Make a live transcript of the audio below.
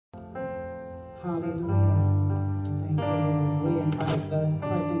Hallelujah. Thank you, Lord. We invite the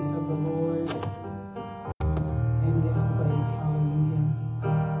presence of the Lord in this place. Hallelujah.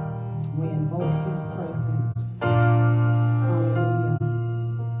 We invoke his presence. Hallelujah.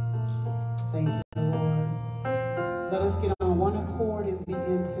 Thank you, Lord. Let us get on one accord and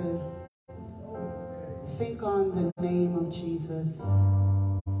begin to think on the name of Jesus.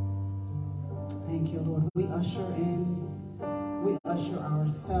 Thank you, Lord. We usher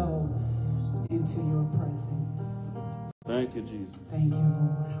ourselves into your presence. Thank you, Jesus. Thank you,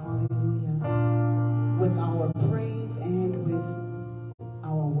 Lord. Hallelujah. With our praise and with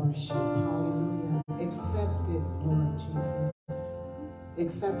our worship. Hallelujah. Accept it, Lord Jesus.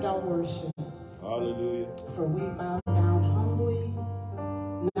 Accept our worship. Hallelujah. For we bow down humbly,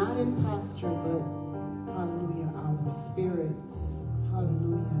 not in posture, but, hallelujah, our spirits.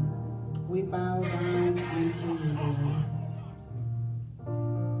 Hallelujah. We bow down unto you, Lord.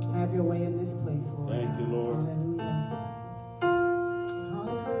 Have your way in this place, Lord. Thank you, Lord. Hallelujah.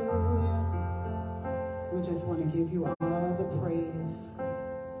 Hallelujah. We just want to give you all the praise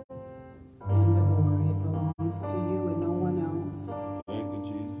and the glory. It belongs to you and no one else. Thank you,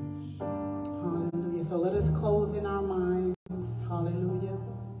 Jesus. Hallelujah. So let us close in our minds. Hallelujah.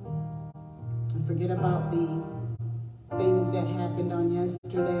 And forget about the things that happened on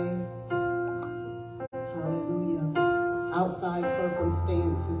yesterday. Hallelujah. Outside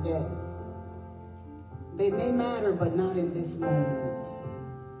circumstances that they may matter, but not in this moment.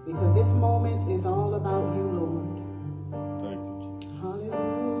 Because this moment is all about you, Lord. Thank you, Jesus.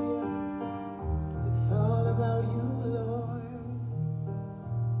 Hallelujah. It's all about you, Lord.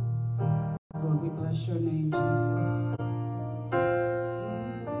 Lord, we bless your name, Jesus.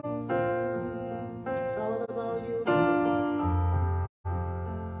 It's all about you, Lord.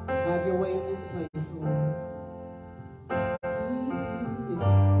 Have your way in this place, Lord. It's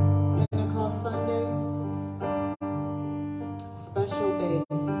Pentecost Sunday, special day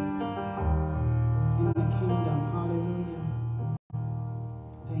in the kingdom. Hallelujah.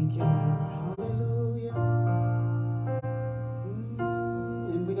 Thank you, Lord. Hallelujah.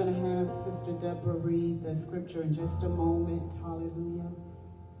 And we're going to have Sister Deborah read the scripture in just a moment. Hallelujah.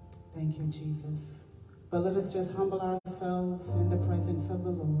 Thank you, Jesus. But let us just humble ourselves in the presence of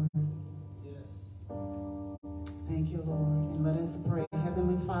the Lord. Yes. Thank you, Lord. And let us pray.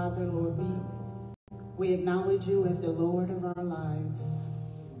 Heavenly Father, Lord, we acknowledge you as the Lord of our lives,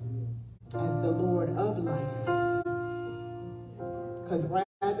 as the Lord of life. Because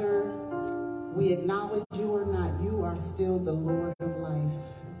whether we acknowledge you or not, you are still the Lord of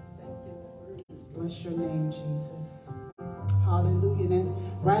life. Bless your name, Jesus. Hallelujah. And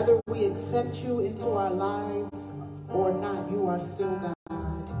whether we accept you into our lives or not, you are still God.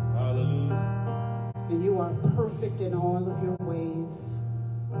 Hallelujah. And you are perfect in all of your ways.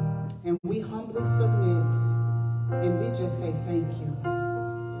 And we humbly submit and we just say thank you.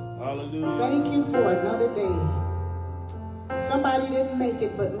 Hallelujah. Thank you for another day. Somebody didn't make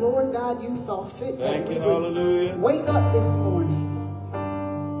it, but Lord God, you saw fit that we would wake up this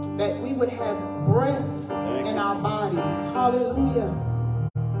morning, that we would have breath in our bodies. Hallelujah.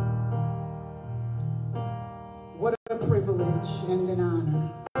 What a privilege and an honor.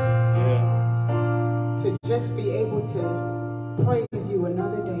 To just be able to praise you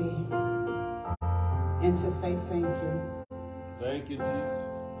another day and to say thank you. Thank you, Jesus.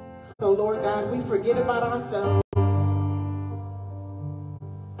 So, Lord God, we forget about ourselves.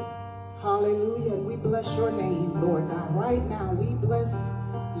 Hallelujah. And we bless your name, Lord God. Right now, we bless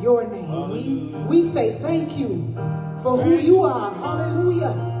your name. We say thank you for who you are.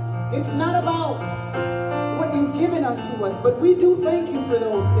 Hallelujah. It's not about what you've given unto us, but we do thank you for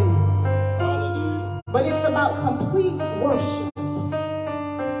those things. But it's about complete worship.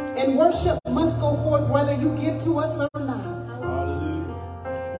 And worship must go forth whether you give to us or not.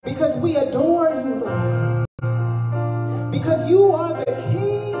 Hallelujah. Because we adore you, Lord. Because you are the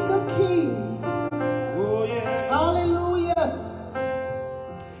King of Kings. Oh, yeah. Hallelujah.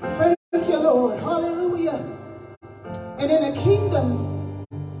 Thank you, Lord. Hallelujah. And in a kingdom,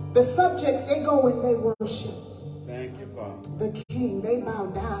 the subjects, they go and they worship. Thank you, Father. The King, they bow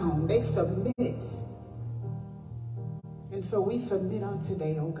down. They submit. And so we submit on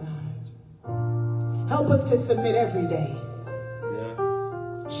today, oh God. Help us to submit every day.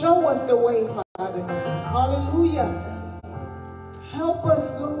 Yeah. Show us the way, Father God. Hallelujah. Help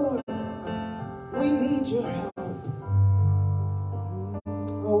us, Lord. We need your help.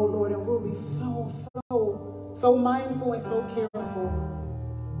 Oh, Lord, and we'll be so mindful and so careful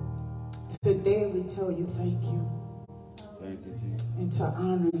to daily tell you thank you. Thank you, Jesus. And to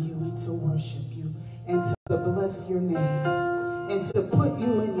honor you and to worship you and to bless your name and to put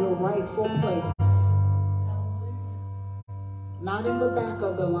you in your right rightful place. Not in the back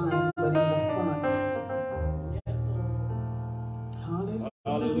of the line, but in the front.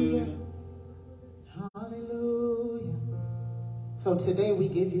 Hallelujah. Hallelujah. So today we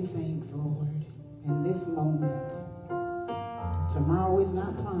give you thanks, Lord, in this moment. Tomorrow is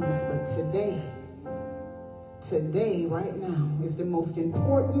not promised, but today, right now, is the most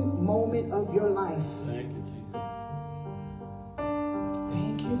important moment of your life. Thank you, Jesus.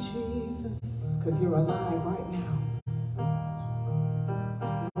 Thank you, Jesus, because you're alive right now.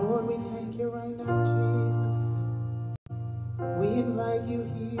 Lord, we thank you right now, Jesus. We invite you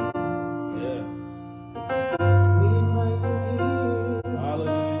here. Yeah. We invite you here.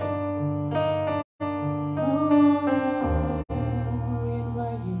 Hallelujah. Oh, we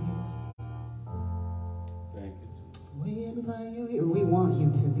invite you here. Thank you, Jesus. We invite you here. We want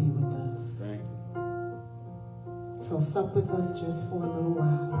you to be with us. Thank you. So sup with us just for a little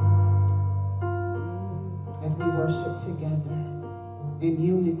while, Lord, as we worship together in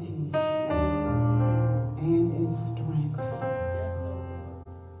unity and in strength.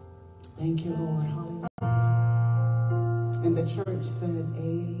 Thank you, Lord. Hallelujah. And the church said,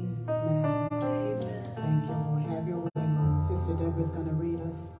 amen. Amen. Thank you, Lord. Have your way, Lord. Sister Deborah's going to read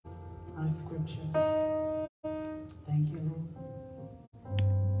us our scripture. Thank you, Lord.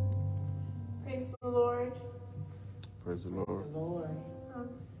 Praise the Lord. Praise the Lord. Praise the Lord.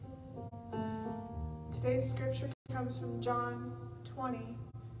 Today's scripture comes from John 20,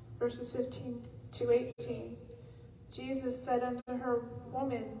 verses 15 to 18. Jesus said unto her,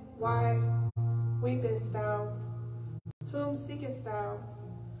 Woman, why weepest thou? Whom seekest thou?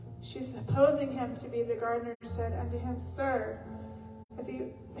 She, supposing him to be the gardener, said unto him, Sir, if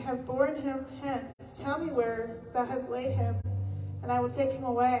you have borne him hence, tell me where thou hast laid him, and I will take him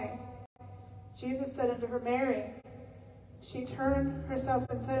away. Jesus said unto her, Mary. She turned herself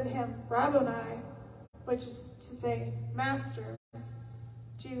and said unto him, Rabboni, which is to say, Master.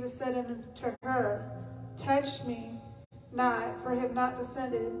 Jesus said unto her, Touch me not, for I have not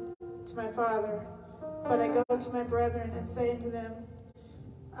descended to my Father, but I go to my brethren and say unto them,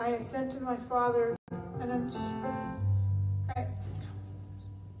 I ascend to my Father and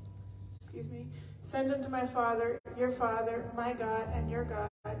send unto my Father, your Father, my God, and your God.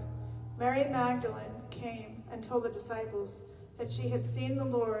 Mary Magdalene came and told the disciples that she had seen the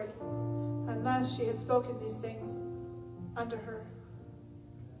Lord, and thus she had spoken these things unto her.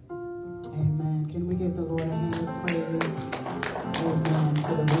 Amen. Can we give the Lord a hand of praise? Amen.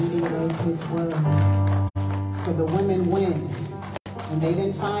 For the reading of his word. For the women went, and they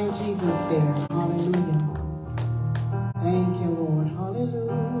didn't find Jesus there. Hallelujah. Thank you, Lord.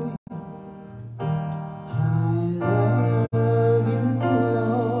 Hallelujah. I love you,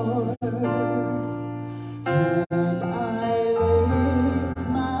 Lord, and I lift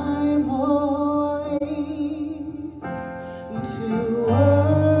my voice to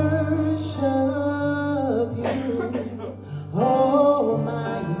worship you. Oh,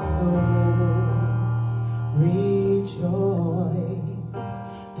 my soul, rejoice.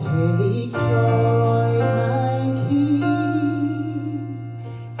 Take joy, my King,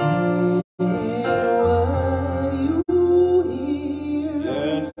 in what you hear.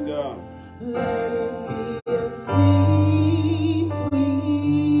 Yes, God. Let it be a sweet,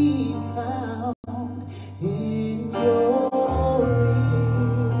 sweet sound in your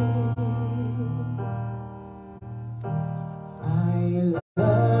ear. I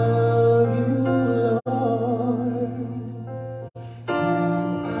love you, Lord,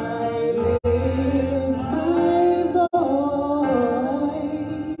 and I lift my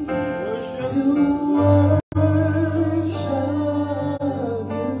voice to worship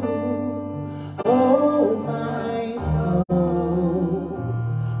you. Oh, my soul,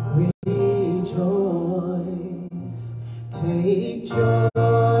 rejoice. Take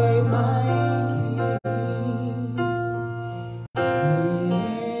joy, my King,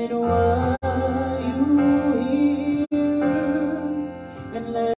 in what you hear, and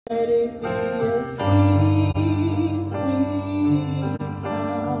let it be a sweet, sweet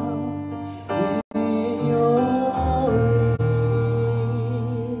sound in your ear.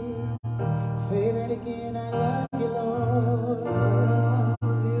 Say that again. I love you, Lord.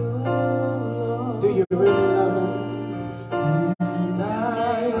 Do you really love him? And I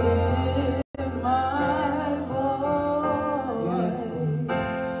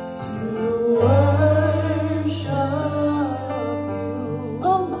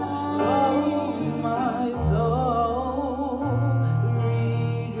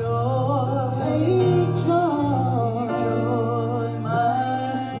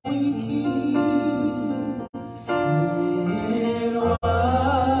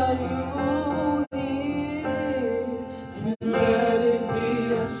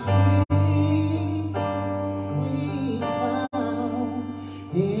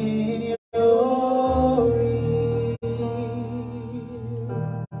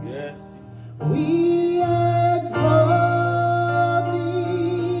We exalt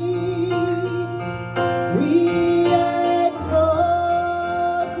thee. We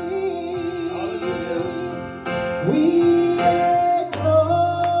exalt thee. We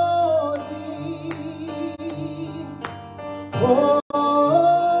exalt thee. Oh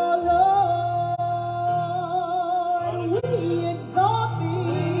Lord, we exalt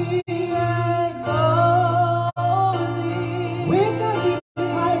thee. Exalt thee. With every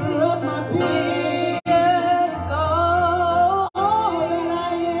fiber of my being, exalt all that I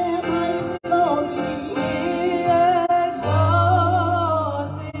am, I exalt thee. We exalt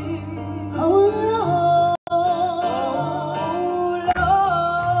thee. Oh Lord,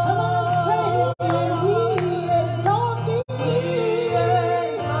 come on, say it again. We exalt thee.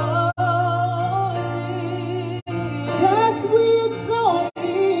 Yes, we exalt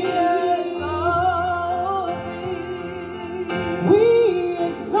thee. We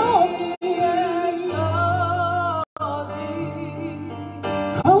exalt thee.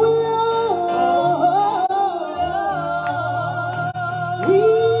 Oh Lord, we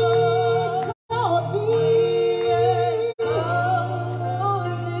exalt thee.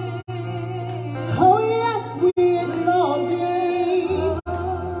 Oh yes, we exalt thee.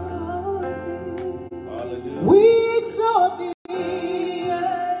 Hallelujah. We exalt thee.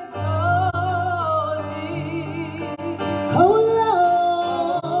 Oh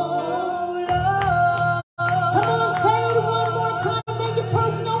Lord. Come on, say it one more time. Make it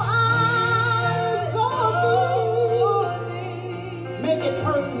personal. I exalt thee. Make it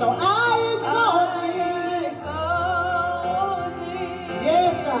personal. I exalt thee.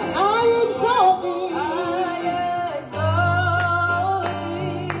 Yes, God. I exalt thee.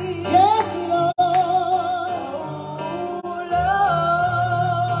 Yes, Lord.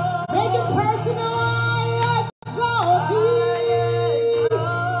 Make it personal. I exalt thee.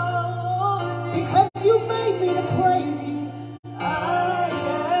 Because you made me to praise you.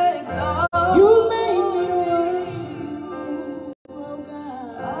 You made me to worship you. Oh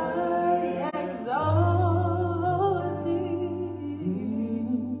God. I exalt thee.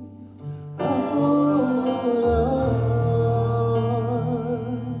 Oh Lord.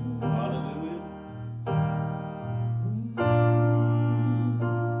 Hallelujah.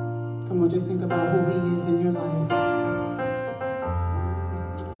 Come on, just think about who he is in your life.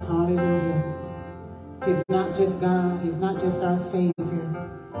 Hallelujah. He's not just God. He's not just our Savior.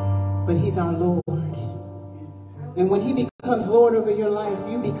 But he's our Lord. And when he becomes Lord over your life,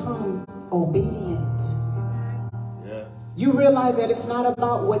 you become obedient. Yes. You realize that it's not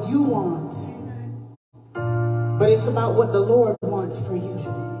about what you want, but it's about what the Lord wants for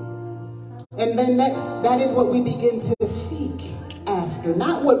you. And then that is what we begin to seek after.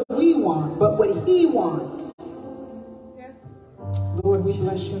 Not what we want, but what he wants. Yes. Lord, we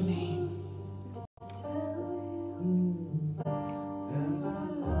bless your name.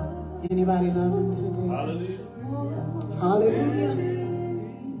 Anybody love him today? Hallelujah. Hallelujah.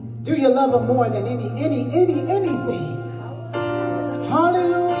 Do you love him more than anything?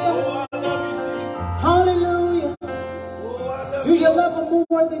 Hallelujah. Oh, I love you, Jesus. Hallelujah. Oh, I love Do you love him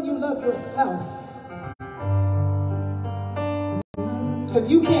more than you love yourself? Because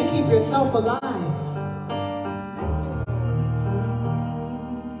you can't keep yourself alive.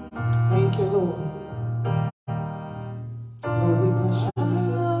 Thank you, Lord. Lord, we bless your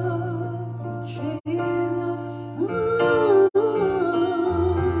name.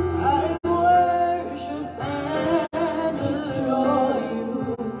 I worship and adore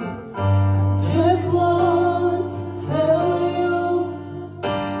you. Just want to tell you,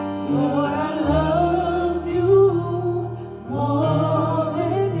 Lord, I love you more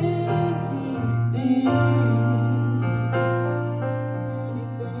than anything.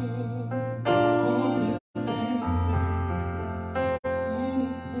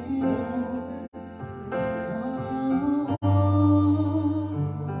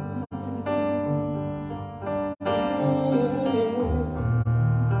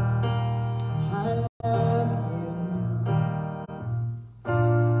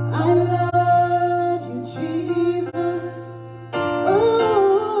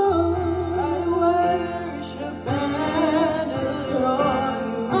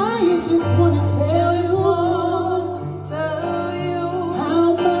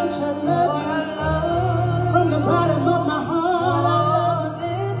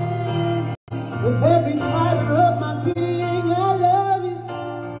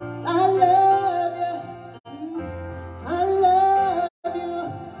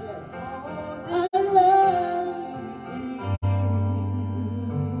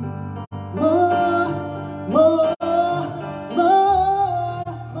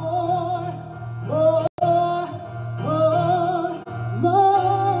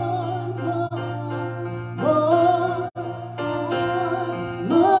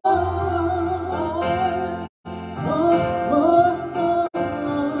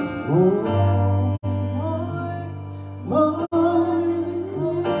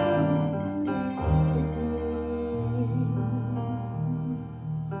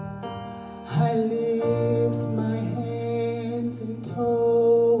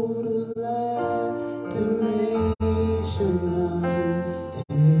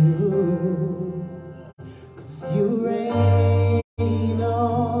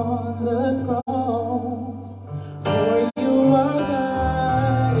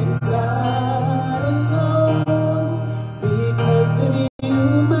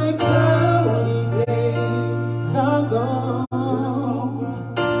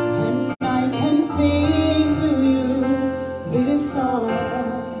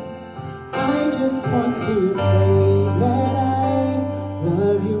 just want to say that I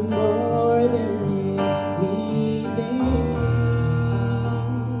love you more than anything.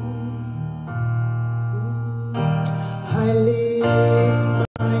 I lift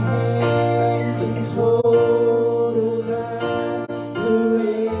my hands in total adoration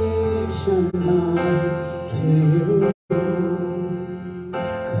unto you.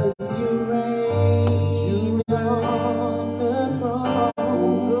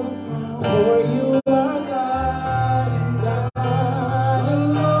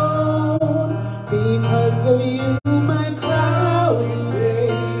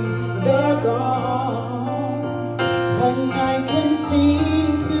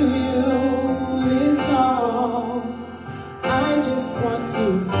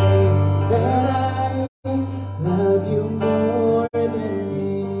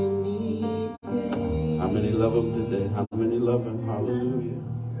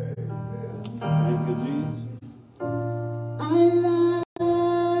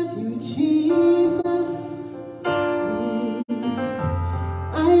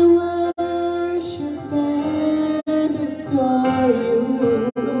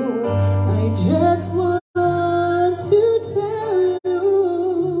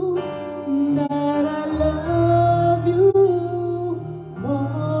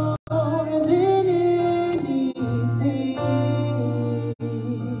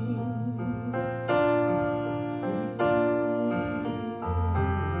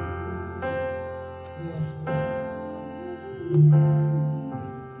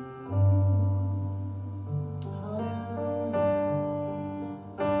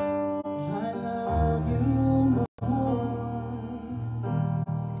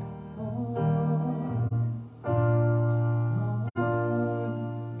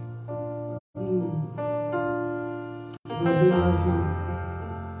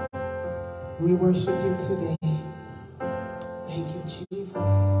 We worship you today. Thank you, Jesus.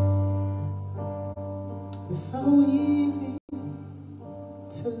 It's so easy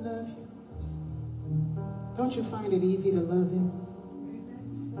to love you. Don't you find it easy to love him?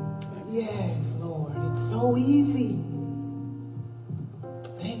 Yes, Lord. It's so easy.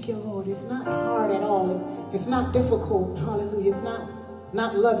 Thank you, Lord. It's not hard at all. It's not difficult. Hallelujah. It's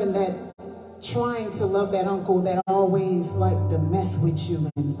not loving that, trying to love that uncle that always like to mess with you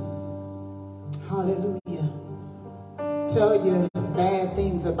and hallelujah, tell you bad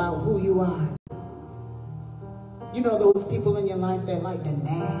things about who you are. You know those people in your life that like to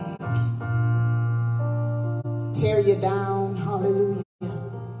nag, tear you down, hallelujah.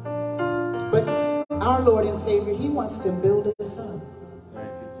 But our Lord and Savior, he wants to build us up.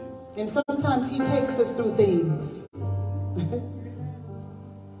 And sometimes he takes us through things.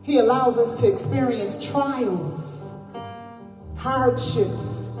 He allows us to experience trials,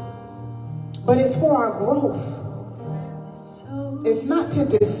 hardships. But it's for our growth. It's not to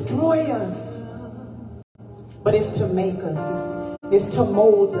destroy us, but it's to make us. It's to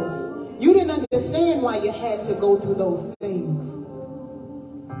mold us. You didn't understand why you had to go through those things.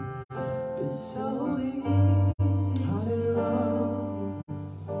 Hallelujah.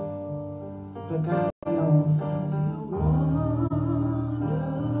 But God knows.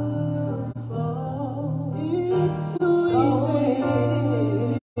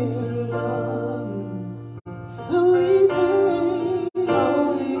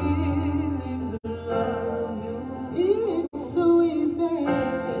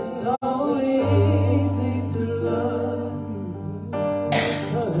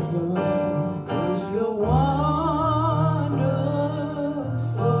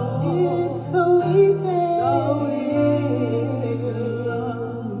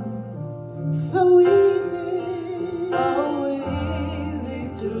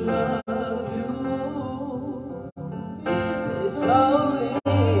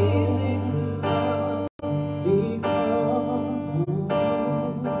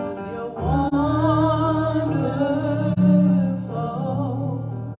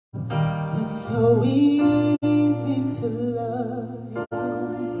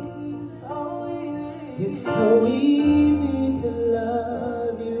 It's so easy.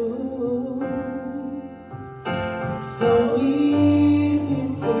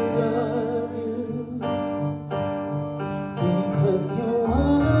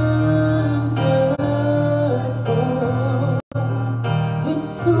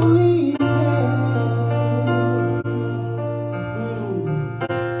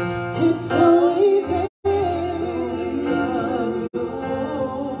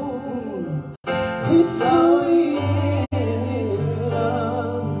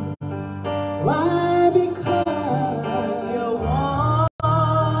 Why? Because you're wonderful.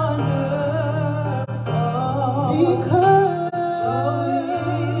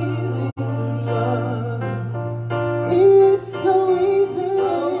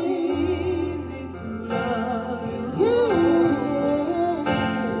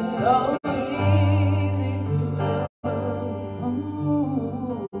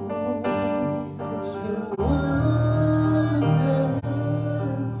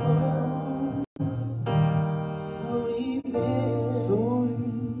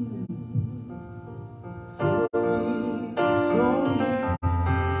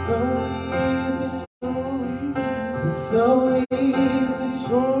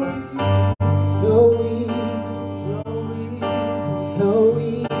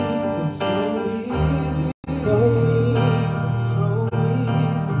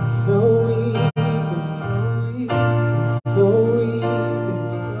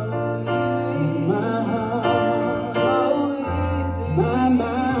 my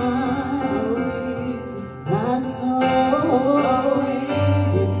mind, my soul.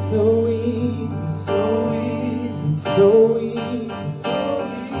 It's so easy, so easy, it's so easy,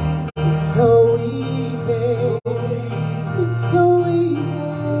 it's so easy, it's so easy,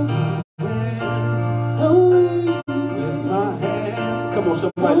 so easy. Lift my hands. Come on,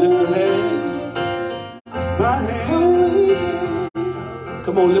 somebody lift your hands. My hands.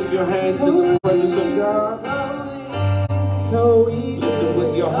 Come on, lift your hands in the presence of God. So easy. Lift it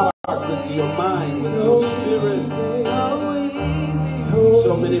with your heart, with your mind, with your spirit.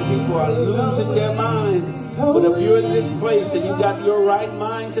 So many people are losing their mind. But if you're in this place and you got your right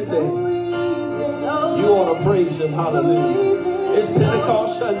mind today, you ought to praise him. Hallelujah. It's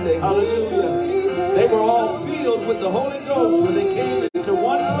Pentecost Sunday. Hallelujah. They were all filled with the Holy Ghost when they came into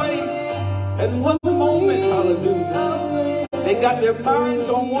one place at one moment. Hallelujah. They got their minds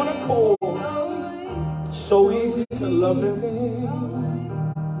on one accord. So easy to love him.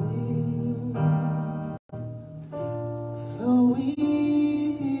 So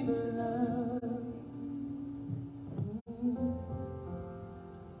easy to love.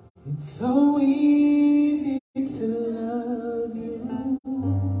 It's so easy to love you.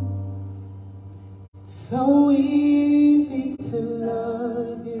 So easy to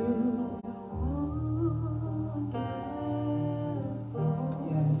love you.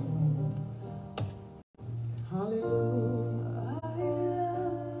 Yes. Hallelujah. I love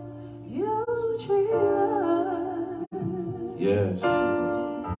you, Jesus. Yes. I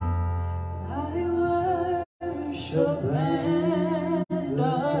worship and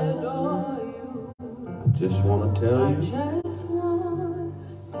adore you. I just want to tell you.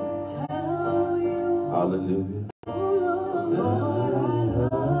 Hallelujah. Oh Lord, I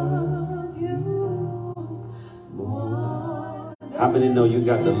love you more. How many know you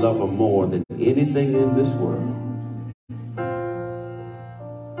got to love him more than anything in this world?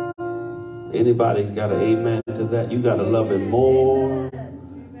 Anybody got an amen to that? You got to love him more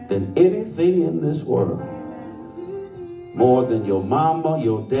than anything in this world. More than your mama,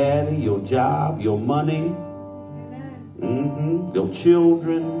 your daddy, your job, your money, your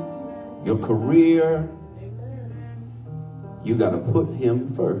children, your career. You got to put him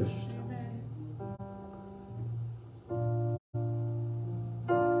first.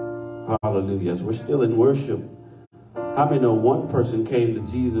 Hallelujah. As we're still in worship, how many know one person came to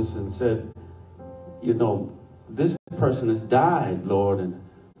Jesus and said, you know, this person has died, Lord, and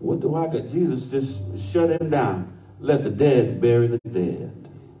what do I got? Jesus just shut him down. Let the dead bury the dead.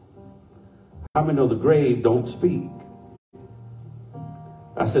 How many know the grave don't speak?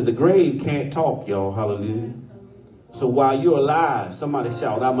 I said the grave can't talk, y'all. Hallelujah. So while you're alive, somebody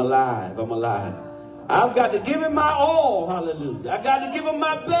shout, I'm alive, I'm alive. I've got to give him my all. Hallelujah. I got to give him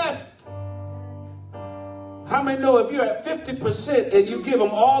my best. How many know if you're at 50% and you give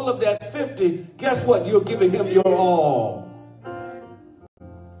him all of that 50, guess what? You're giving him your all.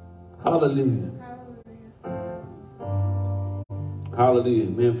 Hallelujah. Hallelujah.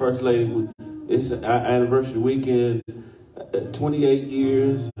 Me and First Lady, it's our anniversary weekend, 28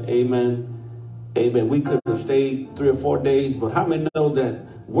 years. Amen. Amen. We could have stayed 3 or 4 days, but how many know that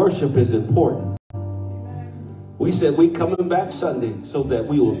worship is important? We said we coming back Sunday so that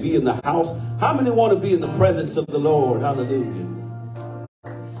we will be in the house. How many want to be in the presence of the Lord? Hallelujah.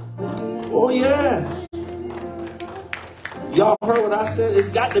 Oh, yes. Y'all heard what I said? It's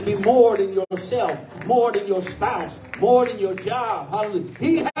got to be more than yourself, more than your spouse, more than your job. Hallelujah.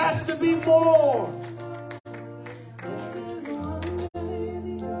 He has to be more.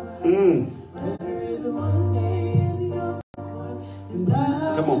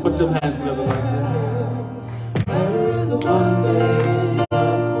 Come on, put them hands together like this. Better is one day in your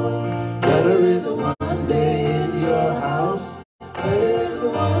courts. Better is one day in your house. Better is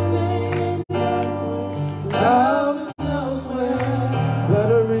one day in your courts. 1,000 elsewhere.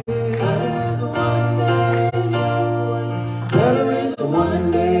 Better is one day in your courts. Better is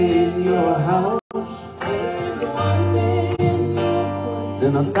one day in your house. Better is one day in your courts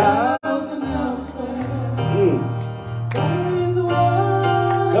than 1,000 elsewhere. Better is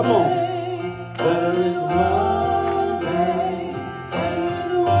one. Come on. Better is one day. Better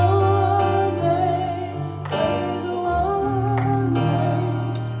is one day.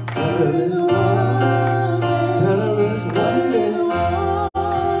 Better is one day. Better is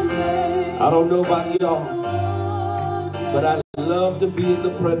one day. I don't know about y'all, but I love to be in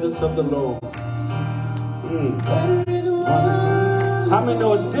the presence of the Lord. How many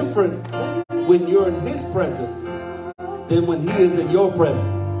know it's different when you're in his presence than when he is in your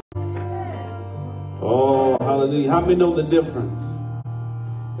presence? Oh, hallelujah. How many know the difference?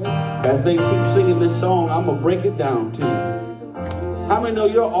 As they keep singing this song, I'm going to break it down to you. How many know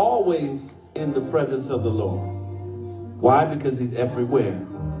you're always in the presence of the Lord? Why? Because he's everywhere.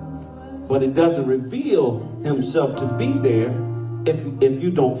 But it doesn't reveal himself to be there if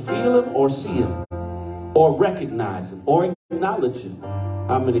you don't feel him or see him or recognize him or acknowledge him.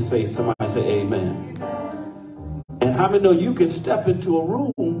 How many say, somebody say amen? And how many know you can step into a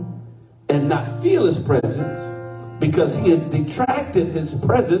room and not feel his presence because he has detracted his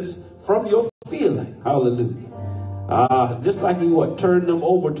presence from your feeling? Hallelujah. Just like he turned them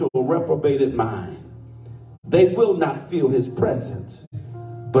over to a reprobated mind. They will not feel his presence.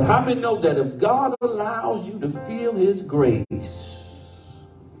 But how many know that if God allows you to feel his grace,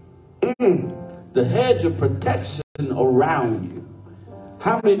 the hedge of protection around you,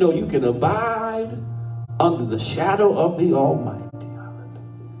 how many know you can abide under the shadow of the Almighty?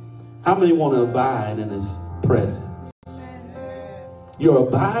 How many want to abide in his presence? Your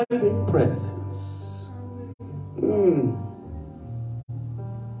abiding presence.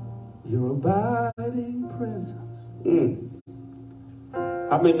 Your abiding presence.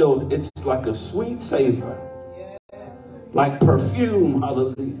 How many know it's like a sweet savor? Like perfume,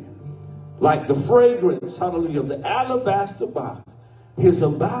 hallelujah. Like the fragrance, hallelujah, of the alabaster box. His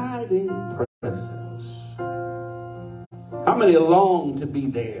abiding presence. How many long to be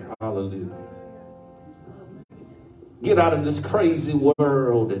there? Hallelujah. Get out of this crazy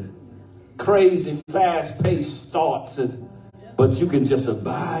world and crazy fast-paced thoughts, but you can just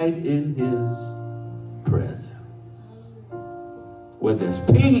abide in his presence. Where there's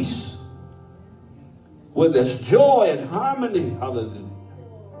peace, where there's joy and harmony. Hallelujah.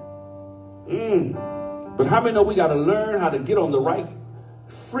 But how many know we got to learn how to get on the right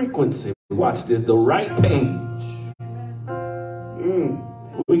frequency? Watch this, the right page.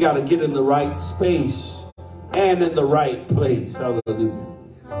 We got to get in the right space and in the right place. Hallelujah.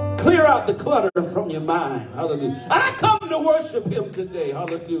 Clear out the clutter from your mind. Hallelujah. I come to worship him today.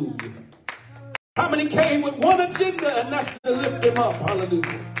 Hallelujah. How many came with one agenda, and that's to lift him up?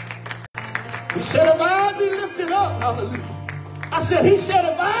 Hallelujah. He said, if I be lifted up, hallelujah. I said, he said,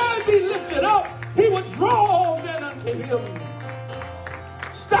 if I be lifted up, he would draw all men unto him.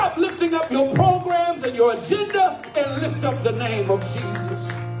 Stop lifting up your programs and your agenda and lift up the name of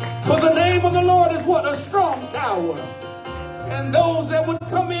Jesus. For the name of the Lord is what? A strong tower. And those that would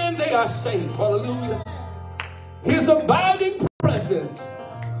come in, they are safe. Hallelujah. His abiding presence.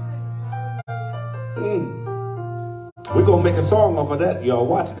 We're going to make a song off of that, y'all.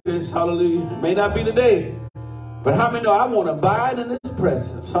 Watch this. Hallelujah. It may not be today, but how many know I want to abide in his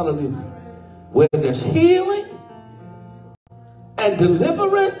presence? Hallelujah. Where there's healing and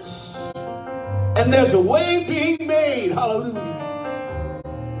deliverance and there's a way being made. Hallelujah.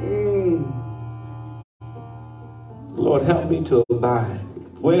 Lord, help me to abide.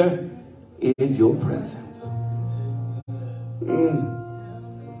 Where? In your presence.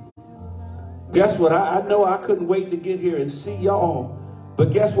 Guess what? I know I couldn't wait to get here and see y'all.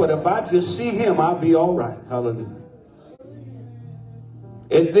 But guess what? If I just see him, I'll be all right. Hallelujah.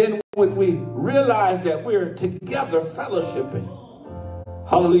 And then when we realize that we're together fellowshipping,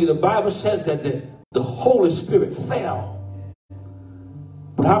 hallelujah, the Bible says that the Holy Spirit fell.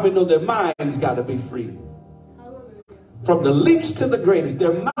 But how many know their minds got to be free? From the least to the greatest,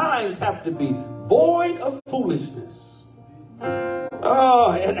 their minds have to be void of foolishness.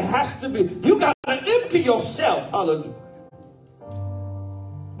 Oh, it has to be. You got to empty yourself. Hallelujah.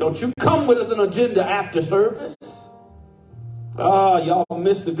 Don't you come with an agenda after service. Y'all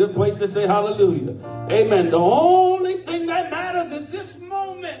missed a good place to say hallelujah. Amen. The only thing that matters is this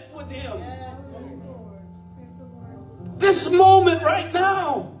moment with him. This moment right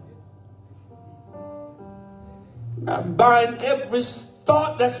now. I bind every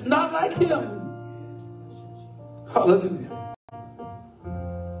thought that's not like him. Hallelujah.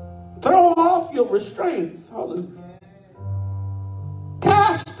 Throw off your restraints. Hallelujah.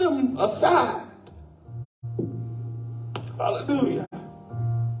 Cast them aside. Hallelujah.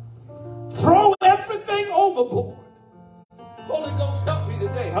 Throw everything overboard. Holy Ghost, help me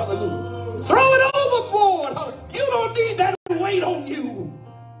today. Hallelujah. Throw it overboard. Hallelujah. You don't need that weight on you.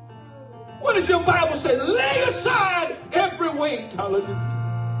 What does your Bible say? Lay aside every weight.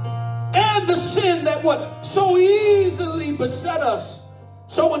 Hallelujah. And the sin that what so easily beset us.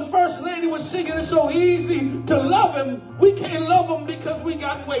 So when First Lady was singing, it's so easy to love him. We can't love him because we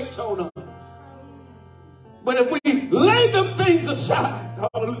got weights on us. But if we lay them things aside,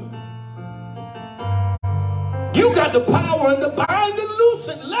 hallelujah, you got the power and the bind and loose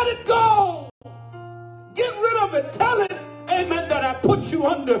it. Let it go. Get rid of it. Tell it, amen, that I put you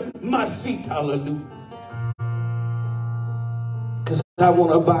under my feet. Hallelujah. Because I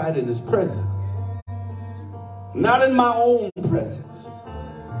want to abide in his presence. Not in my own presence.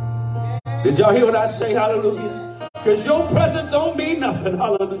 Did y'all hear what I say? Hallelujah. Because your presence don't mean nothing.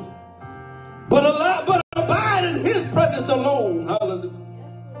 Hallelujah. But abide in his presence alone. Hallelujah.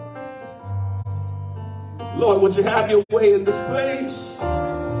 Lord, would you have your way in this place?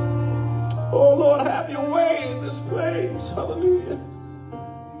 Oh, Lord, have your way in this place. Hallelujah.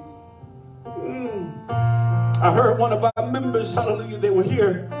 I heard one of our members, hallelujah, they were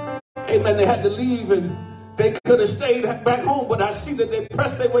here. Amen. They had to leave and they could have stayed back home, but I see that they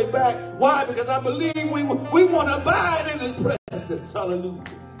pressed their way back. Why? Because I believe we want to abide in his presence. Hallelujah.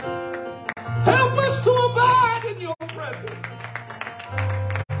 Help us to abide in your presence.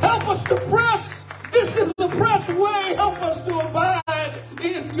 Help us to press. This is the press way. Help us to abide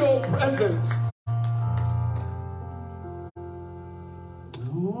in your presence. I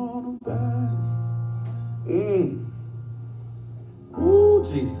want to abide. Oh,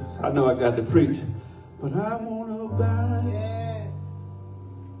 Jesus. I know I got to preach, but I want to abide. Yeah.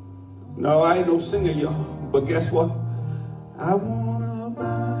 No, I ain't no singer, y'all. But guess what? I want to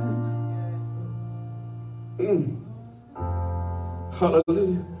abide.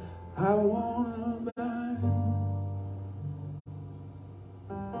 Hallelujah. I want to abide.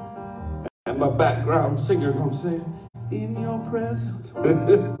 And my background singer gonna say, in your presence.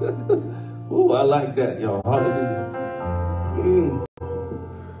 Ooh, I like that, y'all. Hallelujah.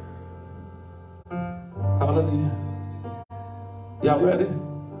 Hallelujah. Y'all ready?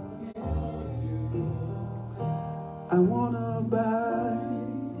 I want to abide.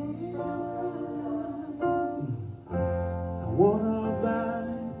 I want to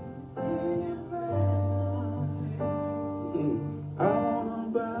abide. I want to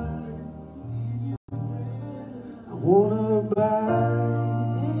abide. I want to abide.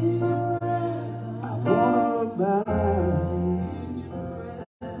 I want to abide.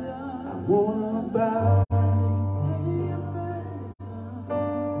 I want to abide.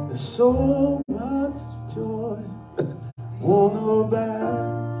 There's so much joy. Wanna abide.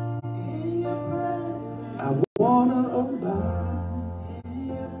 I wanna abide.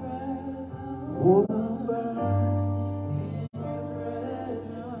 Wanna abide.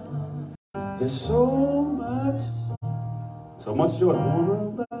 There's so much joy. Wanna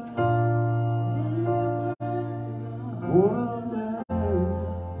abide. I wanna abide.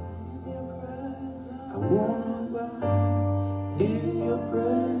 I wanna abide in your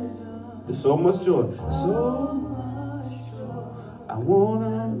presence. There's so much joy. So I want to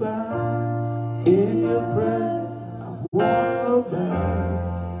abide in your presence. I want to abide.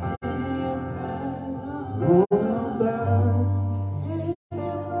 I want to abide.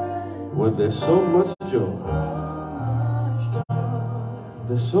 Well, there's so much joy.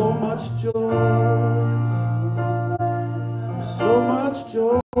 There's so much joy. So much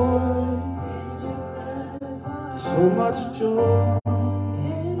joy. So much joy.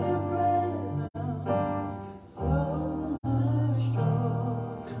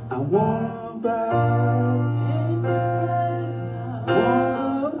 I want to abide. Want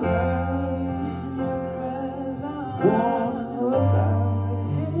to abide. Want to abide.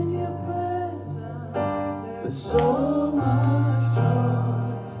 There's so much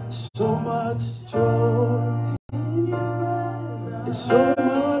joy. So much joy. There's so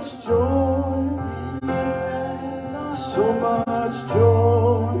much joy. So much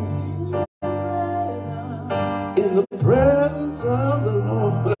joy. In the presence of the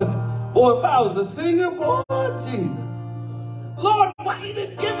Lord. Boy, if I was a singer, boy, Jesus. Lord, why you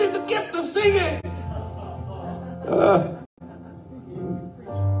didn't give me the gift of singing?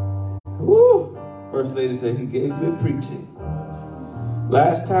 First lady said he gave me preaching.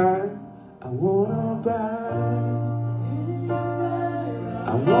 Last time, I want to abide.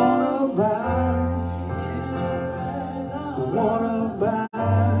 I want to abide. I want to abide.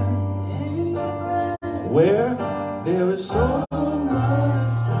 Where there is so much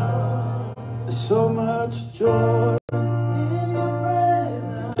joy.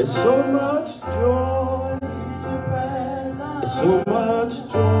 There's so much joy. There's so much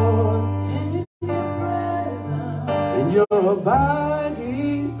joy. In your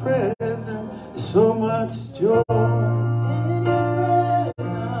abiding presence. There's so much joy.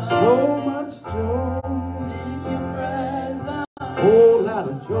 So much joy. Whole lot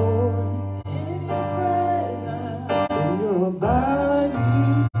of joy. In your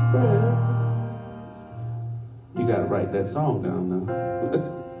abiding presence. You gotta write that song down now.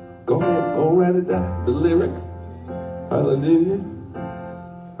 Go ahead, go write it down. The lyrics. Hallelujah.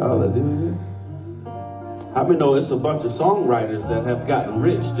 Hallelujah. How many know it's a bunch of songwriters that have gotten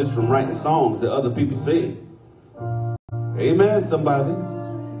rich just from writing songs that other people sing? Amen, somebody.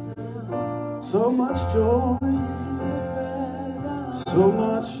 So much joy. So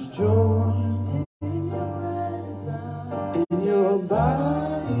much joy in your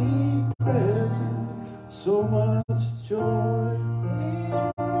abiding presence. So much joy.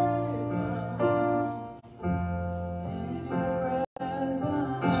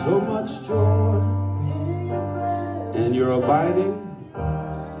 So much joy in your abiding.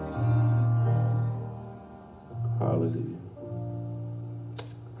 Hallelujah.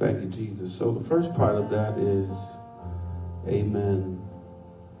 Thank you, Jesus. So the first part of that is, amen.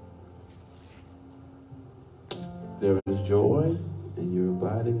 There is joy in your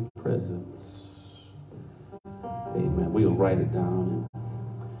abiding presence. Amen. We'll write it down.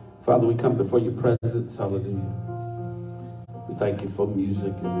 Father, we come before your presence. Hallelujah. We thank you for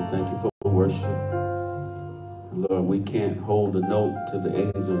music and we thank you for worship. Lord, we can't hold a note to the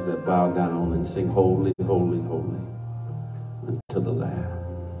angels that bow down and sing holy, holy, holy unto the Lamb.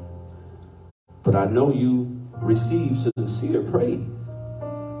 But I know you receive sincere praise.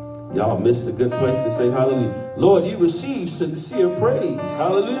 Y'all missed a good place to say hallelujah. Lord, you receive sincere praise.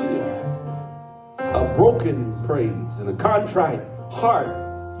 Hallelujah. A broken praise and a contrite heart.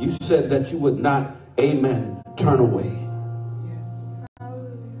 You said that you would not, amen, turn away.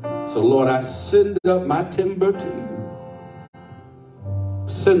 So, Lord, I send up my timber to you.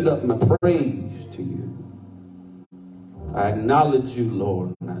 Send up my praise to you. I acknowledge you,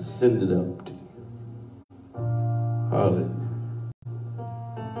 Lord, and I send it up to you. Hallelujah.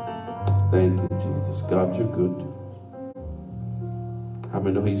 Thank you, Jesus. God, you're good. How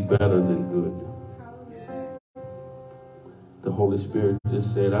many know he's better than good? The Holy Spirit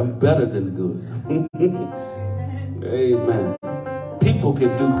just said, I'm better than good. Amen. People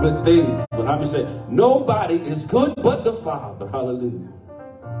can do good things, but how many say, nobody is good but the Father. Hallelujah.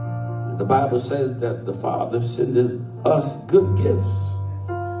 And the Bible says that the Father sendeth us good gifts.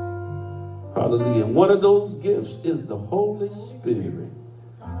 Hallelujah. And one of those gifts is the Holy Spirit.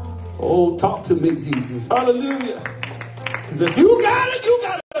 Oh, talk to me, Jesus. Hallelujah. Because if you got it, you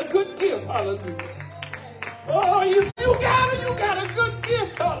got a good gift. Hallelujah. Oh, if you got it, you got a good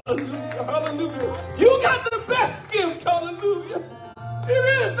gift. Hallelujah. Hallelujah. You got the best gift. Hallelujah. It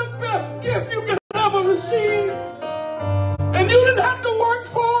is the best gift you can ever receive. And you didn't have to work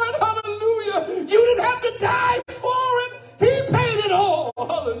for it. Hallelujah. You didn't have to die for it. He paid it all.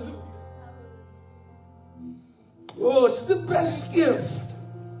 Hallelujah. Oh, it's the best gift.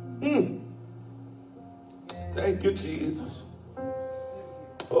 Thank you, Jesus.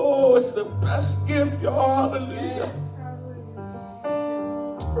 Oh, it's the best gift, y'all. Hallelujah.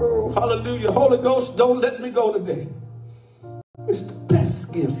 Oh, hallelujah. Holy Ghost, don't let me go today. It's the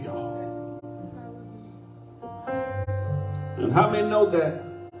best gift, y'all. And how many know that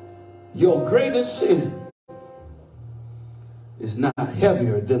your greatest sin is not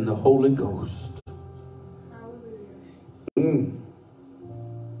heavier than the Holy Ghost?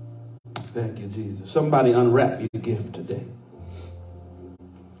 Thank you, Jesus. Somebody unwrap your gift today.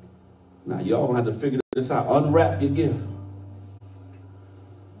 Now, y'all gonna have to figure this out. Unwrap your gift.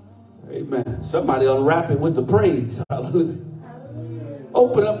 Amen. Somebody unwrap it with the praise. Hallelujah.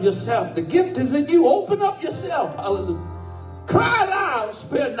 Open up yourself. The gift is in you. Open up yourself. Hallelujah. Cry loud.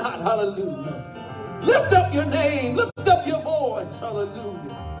 Spare not. Hallelujah. Lift up your name. Lift up your voice.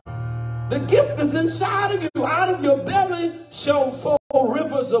 Hallelujah. The gift is inside of you. Out of your belly shall flow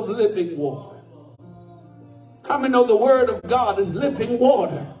rivers of living water. How many know the word of God is living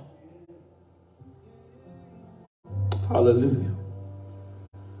water? Hallelujah.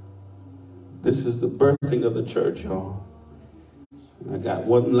 This is the birthing of the church, y'all. I got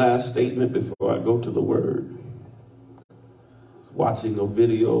one last statement before I go to the word. Watching a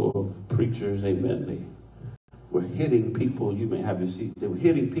video of preachers, amen, they were hitting people. You may have your seat. They were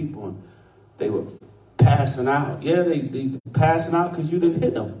hitting people and they were passing out. Yeah, they passing out because you didn't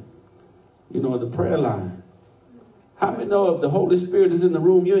hit them. You know, the prayer line. How many know if the Holy Spirit is in the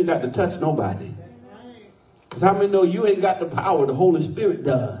room, you ain't got to touch nobody? Because how many know you ain't got the power the Holy Spirit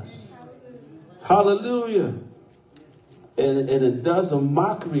does? Hallelujah. And it does a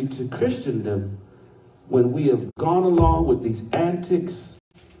mockery to Christendom when we have gone along with these antics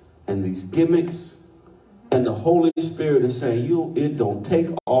and these gimmicks, and the Holy Spirit is saying, it don't take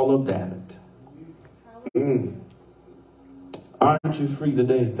all of that. Aren't you free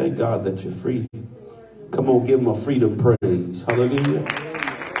today? Thank God that you're free. Come on, give him a freedom praise. Hallelujah.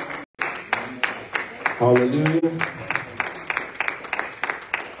 Hallelujah.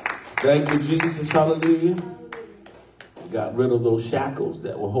 Thank you, Jesus. Hallelujah. Got rid of those shackles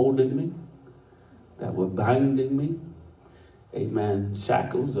that were holding me, that were binding me. Amen.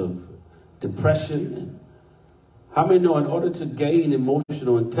 Shackles of depression. And how many know in order to gain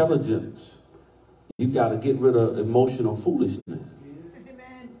emotional intelligence, you got to get rid of emotional foolishness?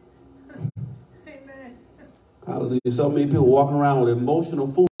 Hallelujah. So many people walking around with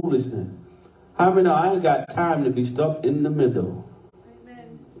emotional foolishness. How many know I ain't got time to be stuck in the middle?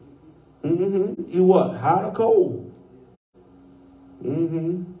 Amen. You what? Hot or cold?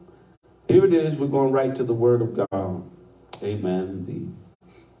 Here it is. We're going right to the Word of God. Amen.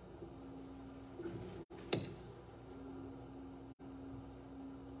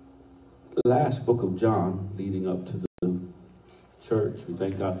 The last book of John, leading up to the church. We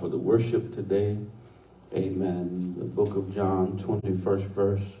thank God for the worship today. Amen. The book of John, 21st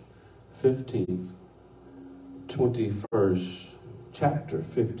verse, 15th, 21st chapter,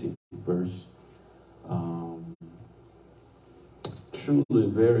 15th verse. Truly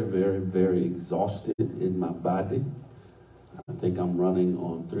very, very, very exhausted in my body. I think I'm running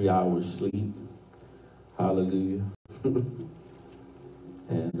on 3 hours sleep. Hallelujah.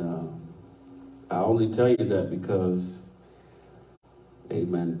 And I only tell you that because,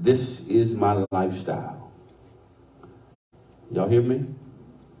 amen, this is my lifestyle. Y'all hear me?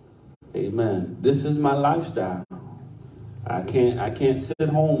 Amen. This is my lifestyle. I can't sit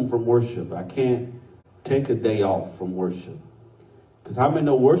home from worship. I can't take a day off from worship. Because how many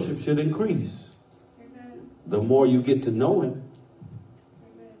know worship should increase? Amen. The more you get to know him.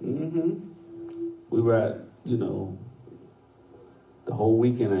 We were at, the whole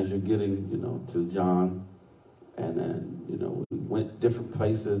weekend as you're getting, to John. And then, we went different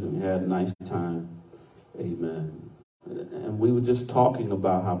places and we had a nice time. Amen. And we were just talking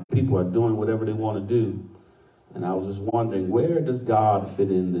about how people are doing whatever they want to do. And I was just wondering, where does God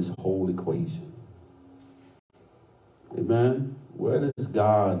fit in this whole equation? Amen. Where does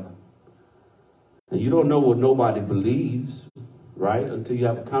God? And you don't know what nobody believes, right? Until you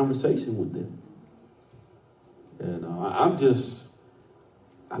have a conversation with them. And I'm just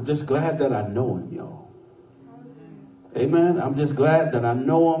glad that I know him, y'all. Amen. I'm just glad that I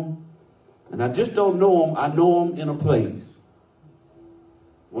know him. And I just don't know him. I know him in a place.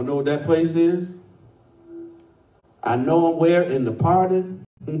 Want to know what that place is? I know him where? In the pardon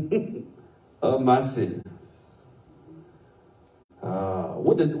of my sins.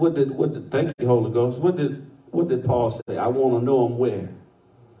 Thank you, Holy Ghost. What did Paul say? I want to know him where?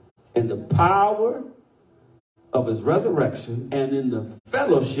 In the power of his resurrection and in the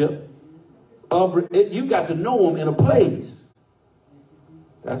fellowship of it. You got to know him in a place.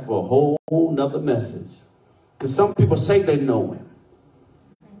 That's for a whole nother message. Because some people say they know him.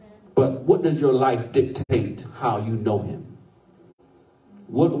 But what does your life dictate how you know him?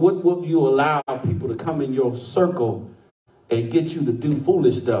 What will you allow people to come in your circle and get you to do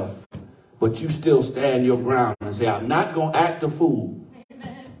foolish stuff, but you still stand your ground and say, I'm not going to act a fool.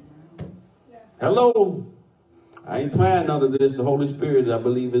 Hello? I ain't playing none of this. The Holy Spirit, I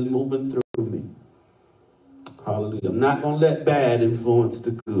believe, is moving through me. Hallelujah. I'm not going to let bad influence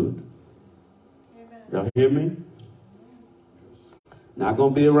the good. Y'all hear me? Not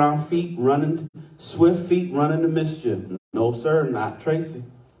going to be around swift feet running to mischief. No, sir, not Tracy.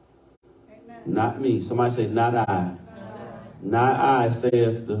 Amen. Not me. Somebody say, not I. Not I,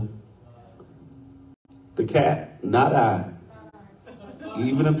 saith the cat. Not I.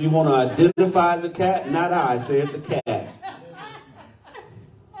 Even if you want to identify the cat, not I, saith the cat.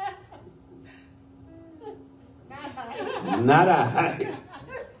 Not I.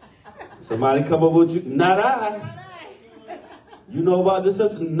 Somebody come up with you. Not I. You know about this?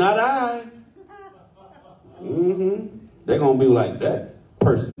 Not I. They're going to be like, that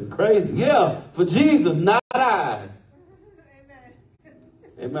person crazy. Yeah, for Jesus, not I.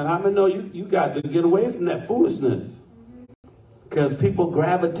 Amen. How many know you got to get away from that foolishness? Because people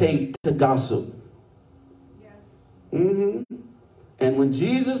gravitate to gossip. Yes. And when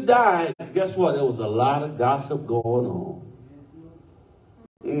Jesus died, guess what? There was a lot of gossip going on.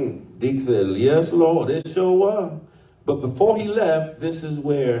 Dick said, yes, Lord, it sure was. But before he left, this is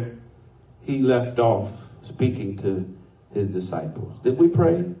where he left off speaking to his disciples. Did we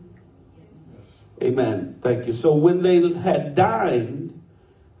pray? Amen. Thank you. So when they had dined,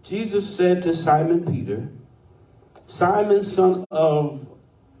 Jesus said to Simon Peter, Simon, son of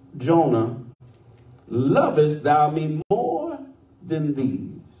Jonah, lovest thou me more than these?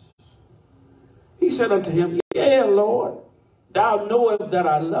 He said unto him, yea, Lord, thou knowest that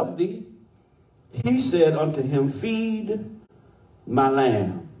I love thee. He said unto him, feed my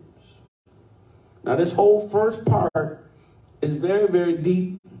lambs. Now this whole first part is very, very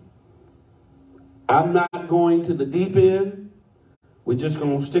deep. I'm not going to the deep end. We're just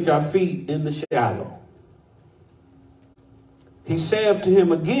going to stick our feet in the shallow. He said to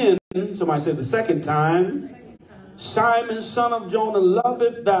him again, somebody said the second time, Simon, son of Jonah,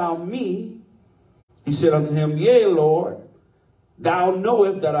 lovest thou me? He said unto him, yea, Lord, thou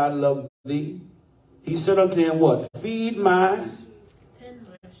knowest that I love thee. he said unto him, what? Feed my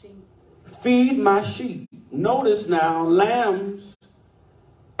sheep. Notice now, lambs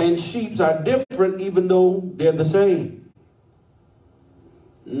and sheep are different even though they're the same.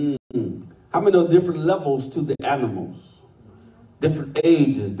 How many know different levels to the animals? Different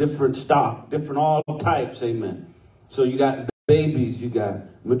ages, different stock, different all types, amen. So you got babies, you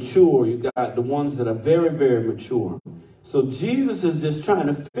got mature, you got the ones that are very, very mature. So Jesus is just trying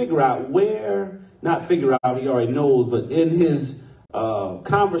to figure out where, not figure out, he already knows, but in his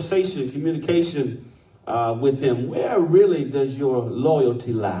conversation, communication with him, where really does your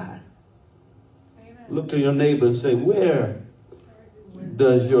loyalty lie? Amen. Look to your neighbor and say, where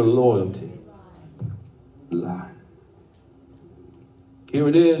does your loyalty lie? Here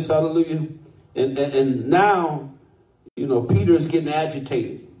it is, hallelujah. And now, you know, Peter is getting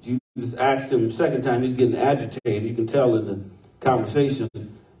agitated. Jesus asked him second time, he's getting agitated. You can tell in the conversation.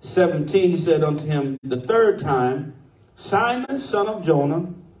 17, he said unto him the third time, Simon, son of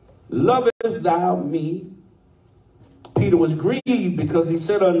Jonah, lovest thou me? Peter was grieved because he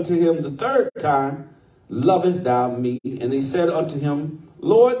said unto him the third time, lovest thou me? And he said unto him,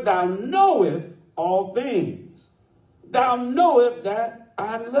 Lord, thou knowest all things. Thou knowest that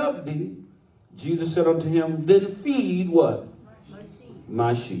I love thee. Jesus said unto him, then feed what?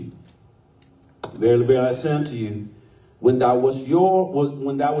 My sheep. Verily, verily, I say unto you, when thou was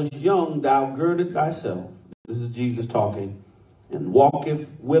young, thou girded thyself. This is Jesus talking. And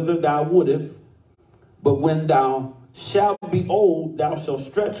walketh whither thou wouldest. But when thou shalt be old, thou shalt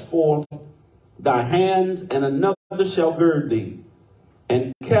stretch forth thy hands, and another shall gird thee,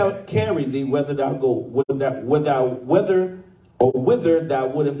 and carry thee whither thou go, whither thou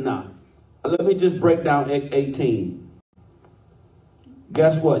wouldest not. Let me just break down 18.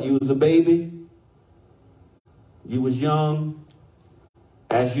 Guess what? You was a baby. You was young.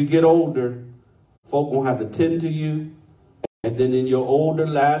 As you get older, folk gonna have to tend to you. And then in your older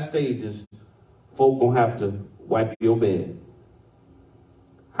last stages, folk gonna have to wipe your bed.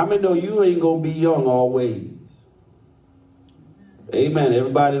 How many know you ain't gonna be young always? Amen.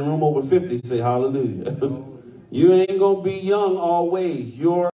 Everybody in the room over 50 say hallelujah. You ain't gonna be young always.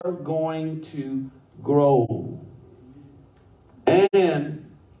 You're going to grow.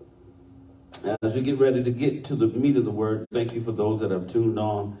 And as we get ready to get to the meat of the word, thank you for those that have tuned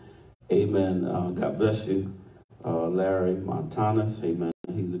on. Amen. God bless you, Larry Montanus. Amen.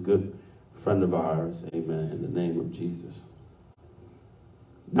 He's a good friend of ours. Amen. In the name of Jesus.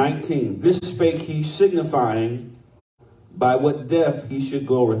 19. This spake he, signifying by what death he should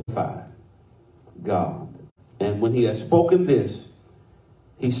glorify God. And when he had spoken this,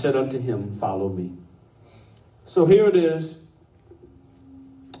 he said unto him, follow me. So here it is.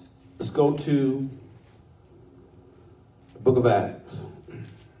 Let's go to the book of Acts.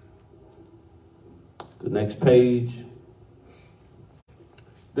 The next page.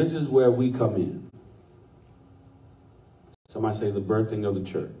 This is where we come in. Somebody say the birthing of the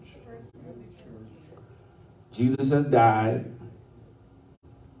church. Jesus has died.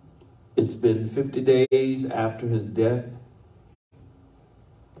 It's been 50 days after his death.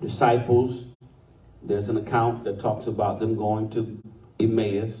 Disciples, there's an account that talks about them going to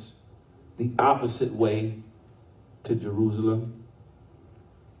Emmaus, the opposite way to Jerusalem.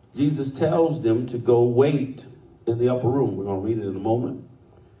 Jesus tells them to go wait in the upper room. We're going to read it in a moment.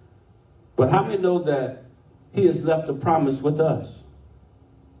 But how many know that he has left a promise with us?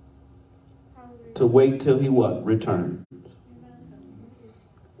 To wait till he what? Returns.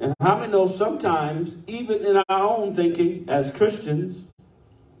 And how many know sometimes, even in our own thinking as Christians,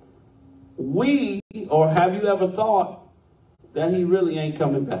 or have you ever thought that he really ain't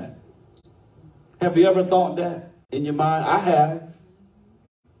coming back? Have you ever thought that in your mind? I have.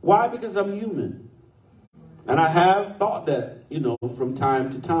 Why? Because I'm human. And I have thought that, from time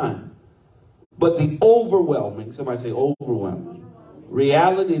to time. But the overwhelming, somebody say overwhelming,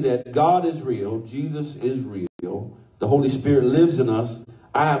 reality that God is real, Jesus is real, the Holy Spirit lives in us,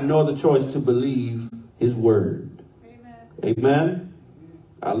 I have no other choice to believe his word. Amen. Amen.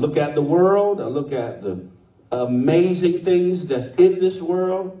 I look at the world. I look at the amazing things that's in this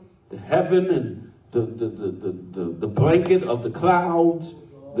world, the heaven and the blanket of the clouds,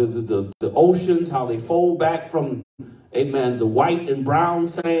 the oceans, how they fold back from, amen, the white and brown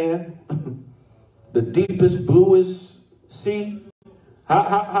sand, the deepest, bluest sea.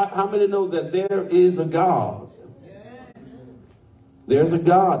 How many know that there is a God? There's a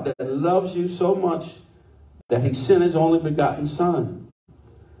God that loves you so much that he sent his only begotten son.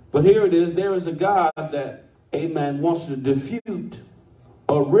 But here it is. There is a God that, amen, wants to refute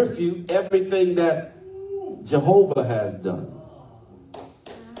everything that Jehovah has done.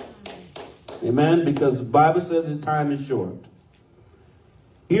 Amen. Because the Bible says his time is short.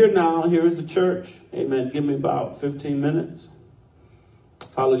 Here is the church. Amen. Give me about 15 minutes.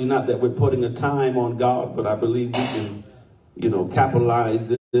 Hallelujah. Not that we're putting a time on God, but I believe we can,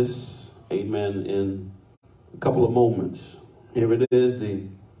 capitalize this. Amen. In a couple of moments. Here it is, the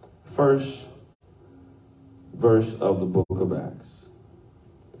first verse of the book of Acts.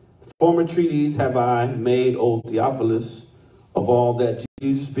 Former treaties have I made, O Theophilus, of all that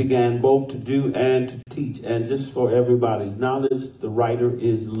Jesus began both to do and to teach. And just for everybody's knowledge, the writer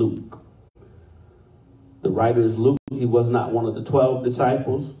is Luke. The writer is Luke. He was not one of the 12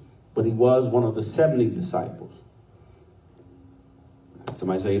 disciples, but he was one of the 70 disciples.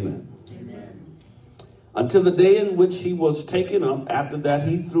 Somebody say amen. Amen. Until the day in which he was taken up, after that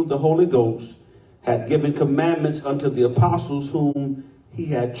he, through the Holy Ghost, had given commandments unto the apostles whom he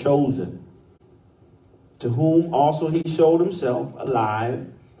had chosen, to whom also he showed himself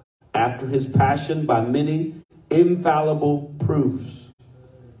alive after his passion by many infallible proofs,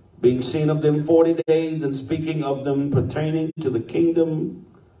 being seen of them 40 days and speaking of them pertaining to the kingdom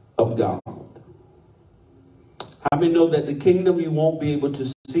of God. How many know that the kingdom, you won't be able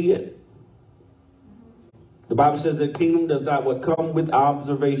to see it? The Bible says the kingdom does not come with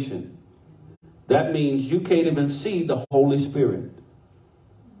observation. That means you can't even see the Holy Spirit.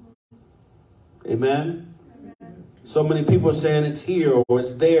 Amen? Amen. So many people are saying it's here or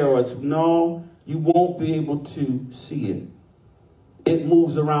it's there or it's no, you won't be able to see it. It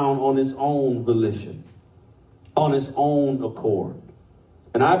moves around on its own volition, on its own accord.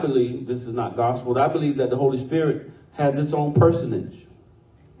 And I believe, this is not gospel, I believe that the Holy Spirit has its own personage.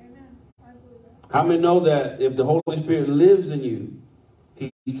 Amen. I believe that. How many know that if the Holy Spirit lives in you,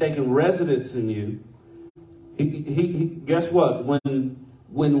 he's taking residence in you, he guess what?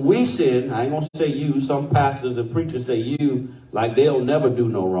 When we sin, I ain't going to say you, some pastors and preachers say you, like they'll never do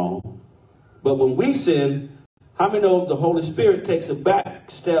no wrong. But when we sin, how many know the Holy Spirit takes a back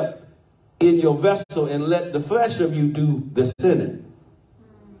step in your vessel and let the flesh of you do the sinning?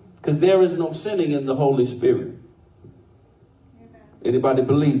 Because there is no sinning in the Holy Spirit. Amen. Anybody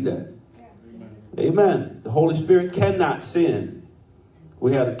believe that? Yes. Amen. The Holy Spirit cannot sin.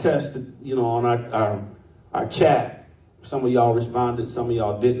 We had a test, on our chat. Some of y'all responded, some of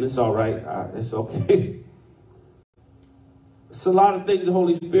y'all didn't. It's all right. It's okay. It's a lot of things the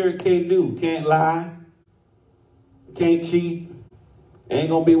Holy Spirit can't do. Can't lie. Can't cheat. Ain't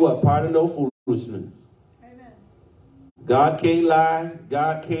going to be what? Part of no foolishness. Amen. God can't lie.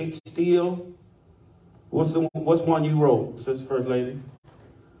 God can't steal. What's one you wrote, Sister First Lady?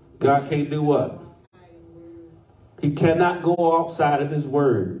 God can't do what? He cannot go outside of his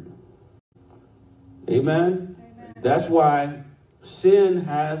word. Amen? Amen. That's why sin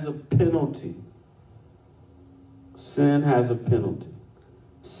has a penalty. Sin has a penalty.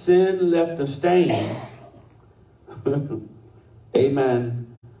 Sin left a stain,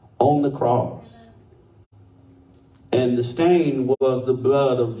 amen, on the cross. And the stain was the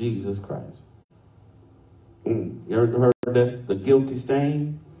blood of Jesus Christ. You heard that's the guilty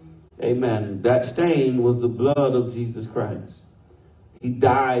stain? Amen. That stain was the blood of Jesus Christ. He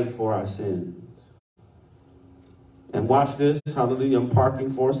died for our sins. And watch this. Hallelujah. I'm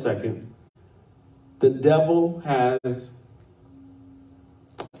parking for a second. The devil has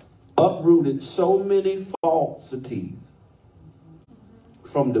uprooted so many falsities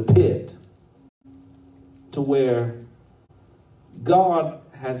from the pit to where God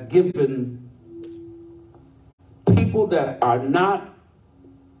has given people that are not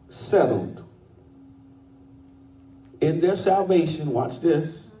settled in their salvation, watch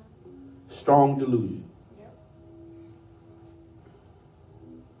this, strong delusion.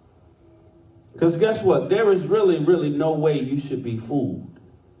 Because guess what? There is really no way you should be fooled.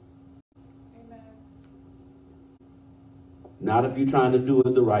 Amen. Not if you're trying to do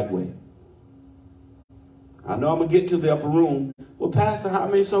it the right way. I know I'm going to get to the upper room. Well, Pastor, how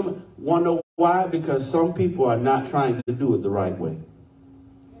many some want to know why? Because some people are not trying to do it the right way.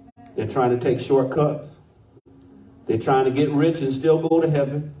 They're trying to take shortcuts. They're trying to get rich and still go to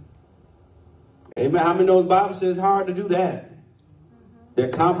heaven. Amen. How many know the Bible says it's hard to do that? They're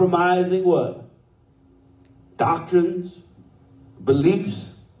compromising what? Doctrines,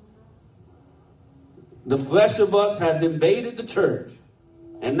 beliefs. The flesh of us has invaded the church.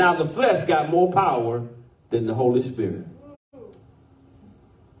 And now the flesh got more power than the Holy Spirit.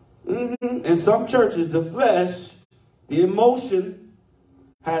 In some churches, the flesh, the emotion,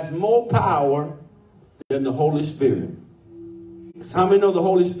 has more power than the Holy Spirit. How many know the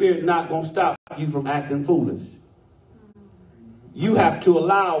Holy Spirit not going to stop you from acting foolish? You have to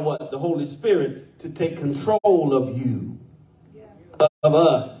allow what? The Holy Spirit to take control of you, of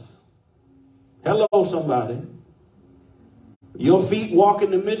us. Hello, somebody. Your feet walk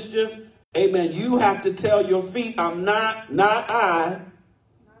into mischief. Amen. You have to tell your feet, I'm not I.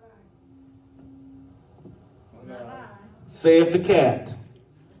 Saith the cat.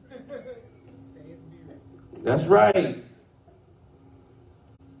 That's right.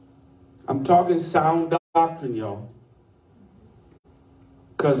 I'm talking sound doctrine, y'all.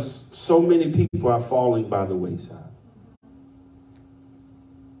 Because so many people are falling by the wayside.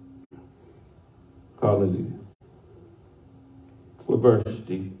 Hallelujah. What verse,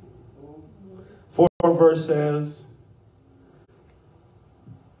 Steve? 4th verse says,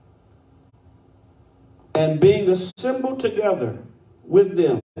 and being assembled together with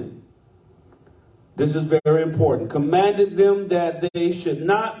them, this is very important, commanded them that they should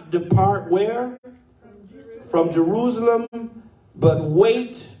not depart where? From Jerusalem, but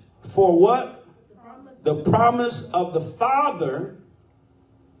wait for what? The promise of the Father,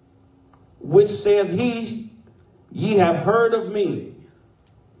 which saith he, ye have heard of me.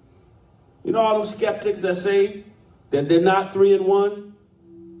 You know all those skeptics that say that they're not 3 in 1?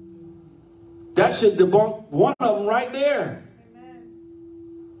 That should debunk one of them right there. Amen.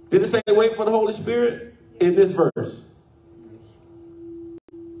 Did it say wait for the Holy Spirit in this verse?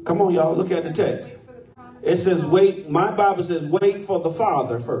 Come on, y'all, look at the text. It says wait, my Bible says wait for the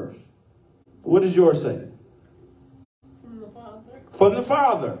Father first. What does yours say? From the Father. From the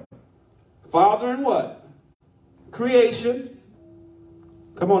Father. Father in what? Creation.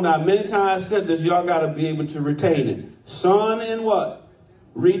 Come on now, many times I said this, y'all got to be able to retain it. Son in what?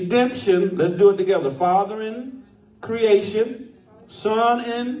 Redemption. Let's do it together. Father in creation. Son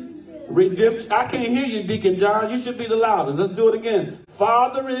in redemption. I can't hear you, Deacon John. You should be the loudest. Let's do it again.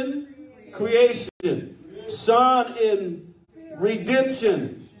 Father in creation. Son in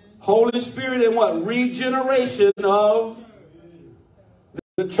redemption. Holy Spirit in what? Regeneration of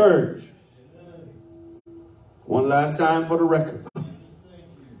the church. One last time for the record.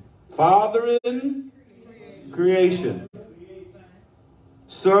 Father in creation.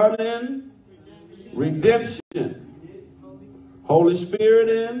 Son in redemption. Holy Spirit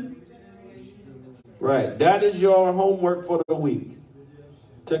in. Right. That is your homework for the week.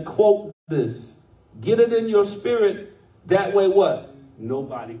 To quote this. Get it in your spirit. That way what?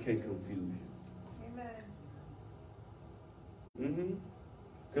 Nobody can confuse you. Amen.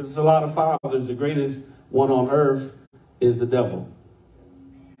 Because it's a lot of fathers. The greatest one on earth is the devil.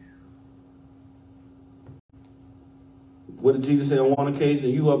 What did Jesus say on one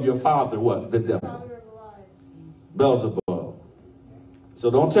occasion? You of your father, what? The devil. Beelzebub.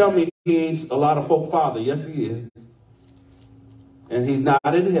 So don't tell me he ain't a lot of folk father. Yes, he is. And he's not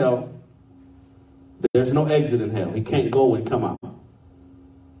in hell. There's no exit in hell. He can't go and come out.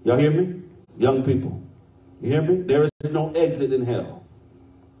 Y'all hear me? Young people. You hear me? There is no exit in hell.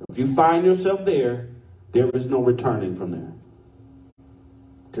 If you find yourself there, there is no returning from there.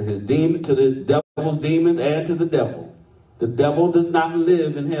 To his demon, to the devil's demons and to the devil. The devil does not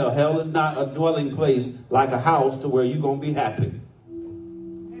live in hell. Hell is not a dwelling place like a house to where you're going to be happy.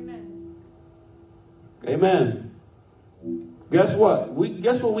 Amen. Amen. Guess what?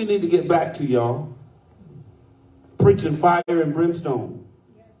 Guess what we need to get back to, y'all? Preaching fire and brimstone.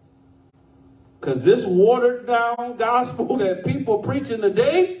 Because this watered down gospel that people preaching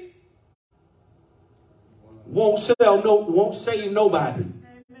today won't save nobody.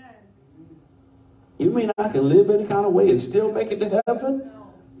 You mean I can live any kind of way and still make it to heaven?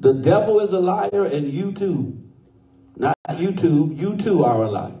 No. The devil is a liar, and you too. Not YouTube, you too are a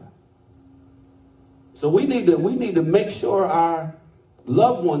liar. So we need to make sure our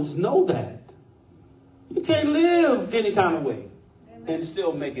loved ones know that. You can't live any kind of way. Amen. And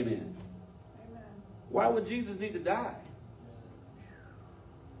still make it in. Amen. Why would Jesus need to die?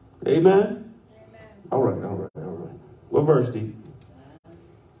 Amen? Amen. All right. What verse, Steve?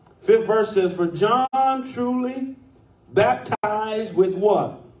 5th verse says, for John truly baptized with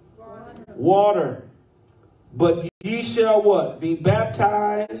what? Water. But ye shall what? Be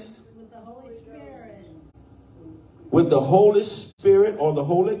baptized with the Holy Spirit. With the Holy Spirit or the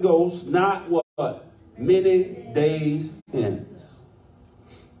Holy Ghost, not what? Many days hence.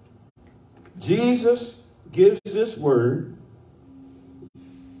 Jesus gives this word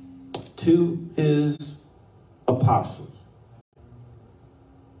to his apostles.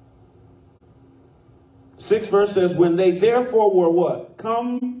 6th verse says, when they therefore were what?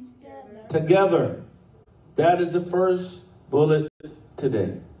 Come together. That is the first bullet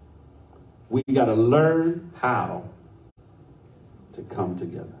today. We got to learn how to come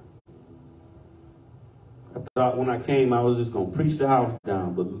together. I thought when I came, I was just going to preach the house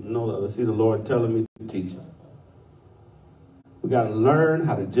down. But no, I see the Lord telling me to teach it. We got to learn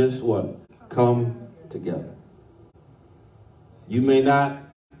how to just what? come together. You may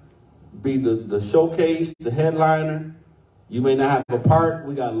not be the showcase, the headliner. You may not have a part.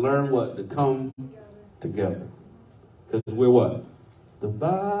 We got to learn what? To come together. Because we're what? The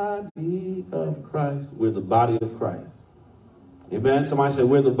body of Christ. We're the body of Christ. Amen. Somebody say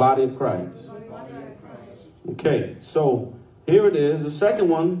we're the body of Christ. Okay, so here it is, the second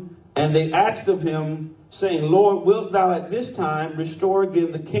one. And they asked of him, saying, Lord, wilt thou at this time restore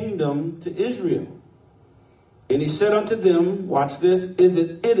again the kingdom to Israel? And he said unto them, watch this,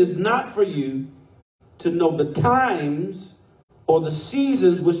 it is not for you to know the times or the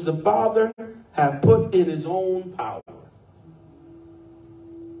seasons which the Father hath put in his own power.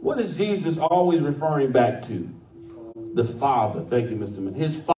 What is Jesus always referring back to? The Father. Thank you, Mr. Man.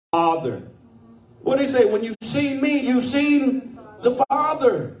 His Father. What did he say? When you've seen me, you've seen the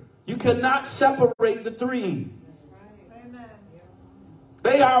Father. You cannot separate the three.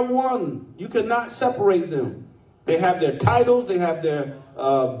 They are one. You cannot separate them. They have their titles. They have their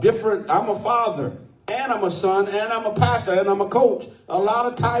different. I'm a father, and I'm a son, and I'm a pastor, and I'm a coach. A lot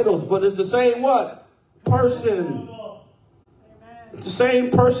of titles, but it's the same what? Person. It's the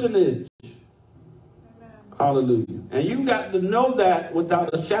same personage. Hallelujah. And you got to know that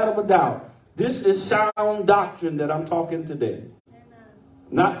without a shadow of a doubt. This is sound doctrine that I'm talking today.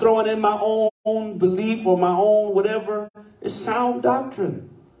 Not throwing in my own belief or my own whatever. It's sound doctrine.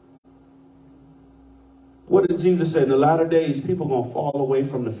 What did Jesus say? In the latter days, people are going to fall away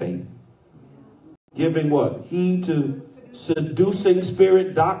from the faith. Giving what? Heed to seducing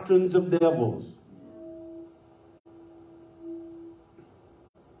spirit doctrines of devils.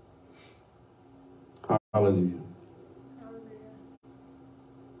 Hallelujah.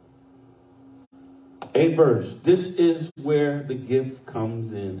 8th verse. This is where the gift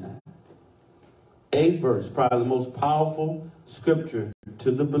comes in at. 8th verse. Probably the most powerful scripture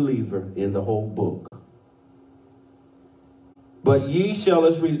to the believer in the whole book. But ye shall,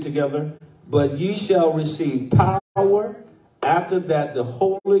 let's read it together. But ye shall receive power after that the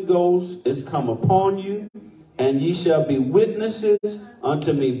Holy Ghost is come upon you, and ye shall be witnesses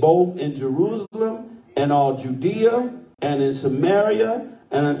unto me both in Jerusalem and all Judea and in Samaria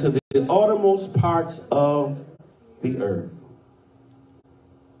and unto the uttermost parts of the earth.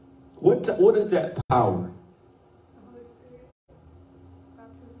 What is that power?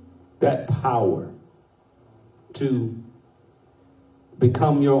 That power to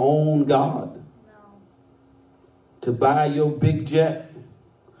become your own God. To buy your big jet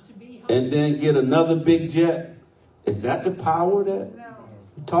and then get another big jet. Is that the power that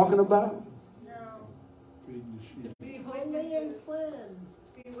you're talking about?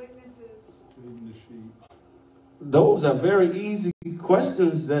 Those are very easy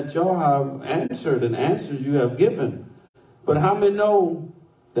questions that y'all have answered and answers you have given. But how many know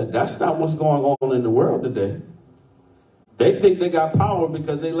that that's not what's going on in the world today? They think they got power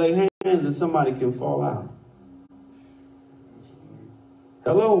because they lay hands and somebody can fall out.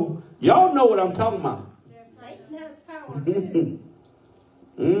 Hello? Y'all know what I'm talking about. Satan has power.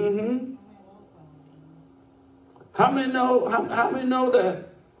 Mm-hmm. How many know that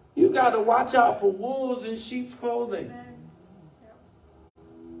you got to watch out for wolves in sheep's clothing?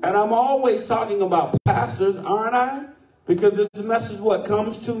 And I'm always talking about pastors, aren't I? Because this message what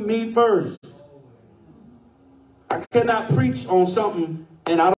comes to me first. I cannot preach on something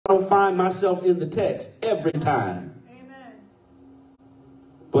and I don't find myself in the text every time. Amen.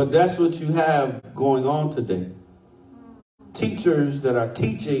 But that's what you have going on today. Teachers that are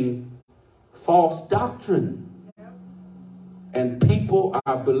teaching false doctrine. And people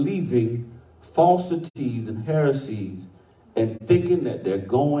are believing falsities and heresies and thinking that they're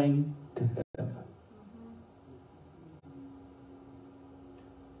going to heaven.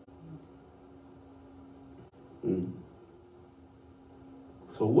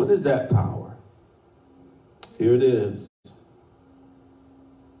 So what is that power? Here it is.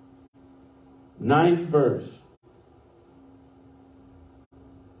 9th verse.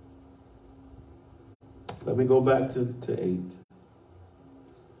 Let me go back to 8.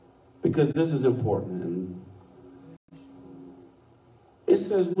 Because this is important. And it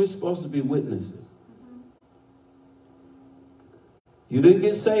says we're supposed to be witnesses. You didn't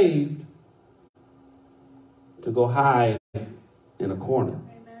get saved to go hide in a corner.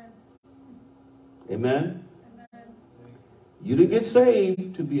 Amen? Amen? You didn't get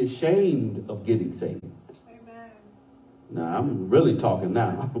saved to be ashamed of getting saved. Amen. Now, I'm really talking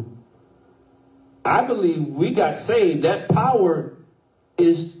now. I believe we got saved. That power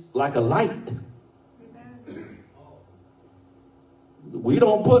is like a light. Amen. We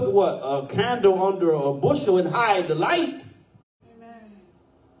don't put a candle under a bushel and hide the light. Amen.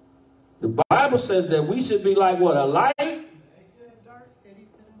 The Bible says that we should be like what? A light?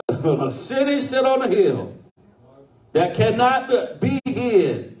 A city set on a hill that cannot be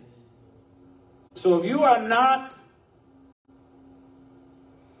hid. So if you are not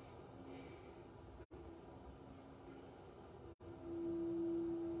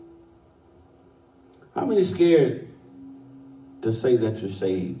how many scared to say that you're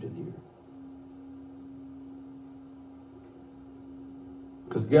saved in here?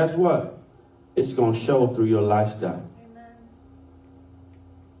 Because guess what? It's going to show through your lifestyle. Amen.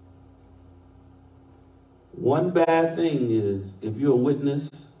 One bad thing is if you're a witness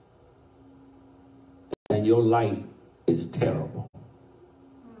and your light is terrible.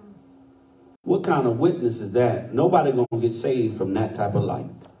 What kind of witness is that? Nobody going to get saved from that type of light.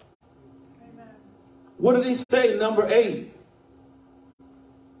 Amen. What did he say? Number 8.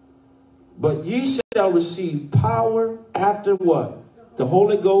 But ye shall receive power after what? The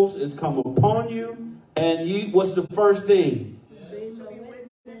Holy Ghost is come upon you. And ye, what's the first thing?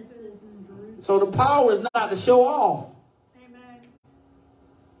 So the power is not to show off. Amen.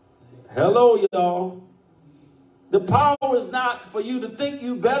 Hello, y'all. The power is not for you to think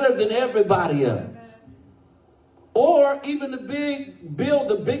you better than everybody else. Amen. Or even build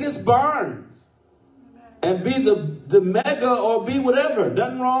the biggest barns. And be the mega or be whatever.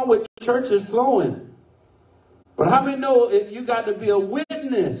 Nothing wrong with churches flowing. But how many know you got to be a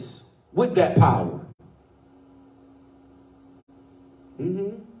witness with that power?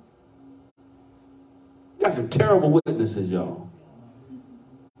 Got some terrible witnesses, y'all.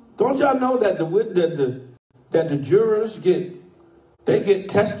 Don't y'all know that the jurors get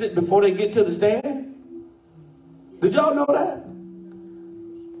tested before they get to the stand? Did y'all know that?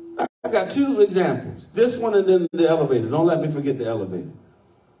 I got 2 examples. This one and then the elevator. Don't let me forget the elevator.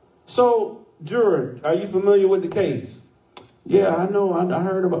 So, juror, are you familiar with the case? Yeah, I know. I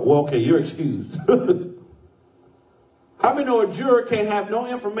heard about. Well, okay, you're excused. How many know a juror can't have no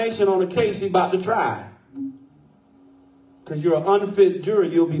information on a case he's about to try? Because you're an unfit juror,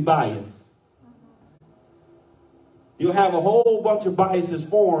 you'll be biased. You'll have a whole bunch of biases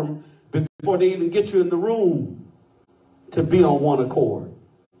formed before they even get you in the room to be on one accord.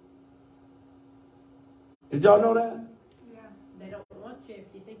 Did y'all know that? Yeah. They don't want you if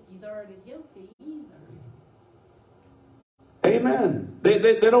you think he's already guilty either. Amen.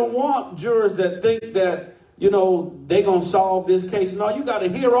 They don't want jurors that think that, they're going to solve this case. No, you got to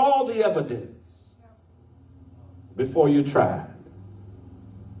hear all the evidence before you try.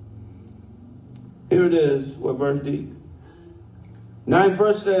 Here it is. What verse D? 9th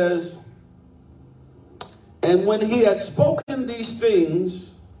verse says, and when he had spoken these things,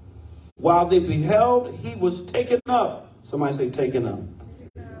 while they beheld, he was taken up. Somebody say taken up.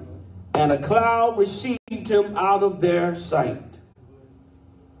 And a cloud received him out of their sight.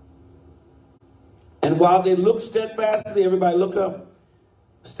 And while they looked steadfastly, everybody look up,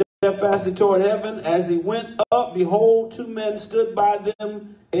 steadfastly toward heaven, as he went up, behold, 2 men stood by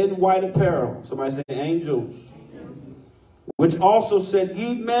them in white apparel. Somebody say angels. Which also said,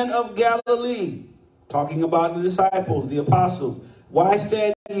 ye men of Galilee, talking about the disciples, the apostles, why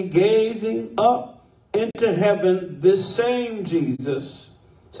stand ye gazing up into heaven, this same Jesus,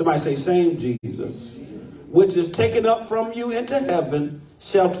 somebody say same Jesus, which is taken up from you into heaven,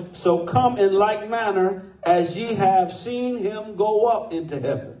 shall so come in like manner as ye have seen him go up into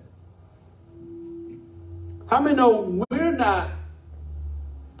heaven. How many know we're not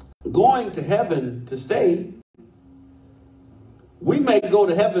going to heaven to stay? We may go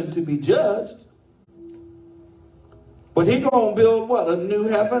to heaven to be judged. But he's going to build what? A new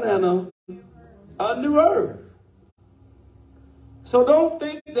heaven and a new earth. So don't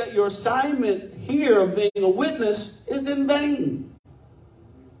think that your assignment here of being a witness is in vain.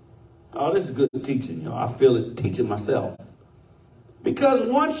 Oh, this is good teaching, y'all. I feel it teaching myself. Because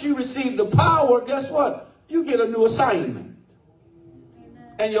once you receive the power, guess what? You get a new assignment.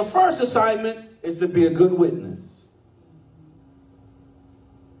 Amen. And your first assignment is to be a good witness.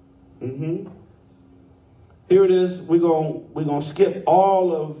 Here it is. We're gonna skip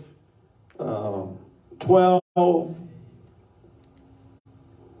all of 12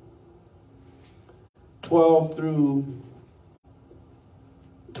 through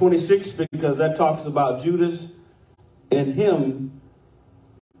 26, because that talks about Judas and him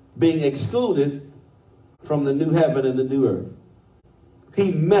being excluded from the new heaven and the new earth.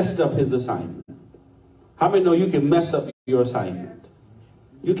 He messed up his assignment. How many know you can mess up your assignment?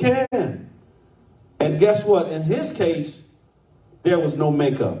 You can. And guess what? In his case, there was no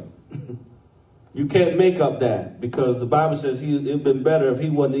makeup. You can't make up that, because the Bible says it would have been better if he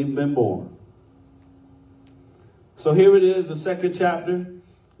wasn't even been born. So here it is, the 2nd chapter,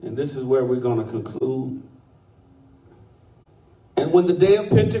 And this is where we're going to conclude. And when the day of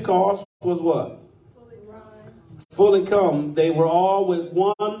Pentecost was what? Fully come, they were all with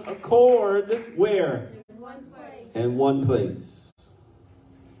one accord. Where? In one place. In one place.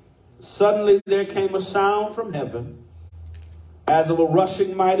 Suddenly there came a sound from heaven as of a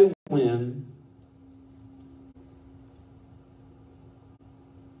rushing mighty wind,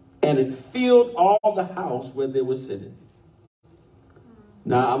 and it filled all the house where they were sitting.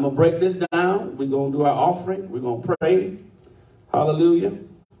 Now I'm going to break this down. We're going to do our offering. We're going to pray. Hallelujah.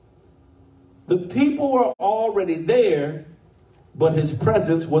 The people were already there, but his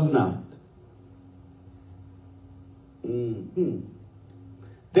presence was not.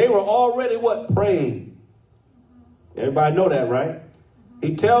 They were already what? Praying. Everybody know that, right?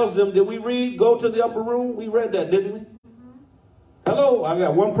 He tells them, did we read, go to the upper room? We read that, didn't we? Hello, I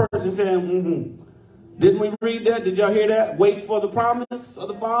got one person saying, Didn't we read that? Did y'all hear that? Wait for the promise of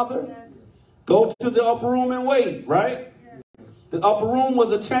the Father. Yes. Go to the upper room and wait, right? Yes. The upper room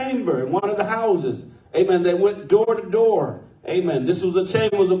was a chamber in one of the houses. Amen. They went door to door. Amen. This was a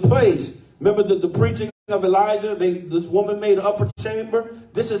chamber, was a place. Remember the preaching of Elijah? This woman made an upper chamber.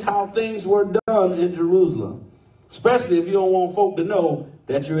 This is how things were done in Jerusalem. Especially if you don't want folk to know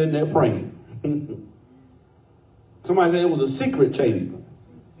that you're in there praying. Somebody said it was a secret chamber.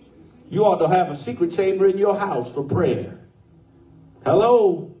 You ought to have a secret chamber in your house for prayer.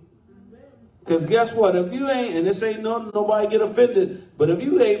 Hello? Because guess what? If you ain't, and this ain't nobody get offended, but if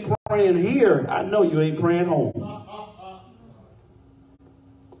you ain't praying here, I know you ain't praying home.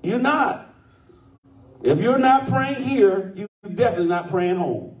 You're not. If you're not praying here, you're definitely not praying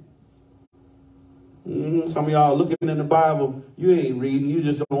home. Some of y'all are looking in the Bible, you ain't reading, you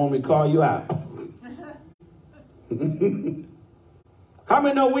just don't want me to call you out. How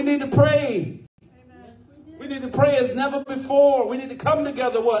many know we need to pray? Amen. We need to pray as never before. We need to come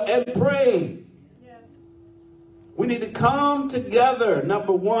together and pray. Yes. We need to come together.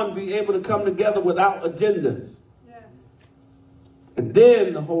 Number one, be able to come together without agendas. Yes. And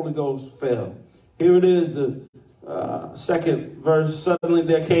then the Holy Ghost fell. Here it is, the second verse. Suddenly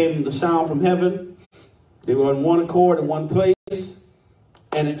there came the sound from heaven. They were in one accord in one place.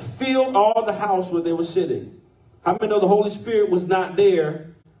 And it filled all the house where they were sitting. How many know the Holy Spirit was not there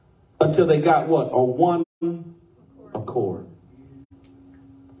until they got what? On one accord.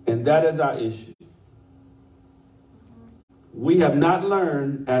 And that is our issue. We have not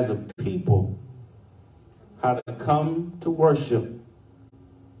learned as a people how to come to worship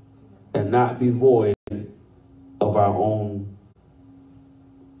and not be void of our own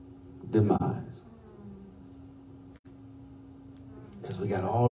demise. Because we got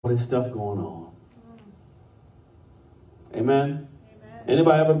all this stuff going on. Amen? Amen.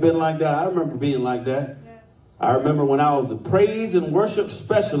 Anybody ever been like that? I remember being like that. Yes. I remember when I was the praise and worship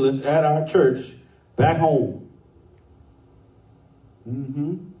specialist at our church back home.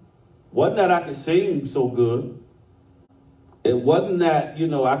 Wasn't that I could sing so good. It wasn't that,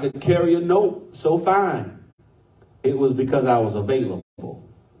 I could carry a note so fine. It was because I was available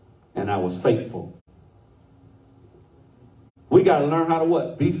and I was faithful. We got to learn how to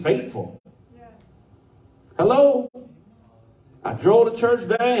what? Be faithful. Yes. Hello? I drove the church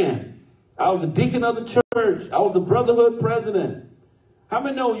van. I was a deacon of the church. I was the brotherhood president. How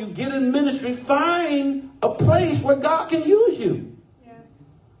many know you get in ministry, find a place where God can use you? Yes.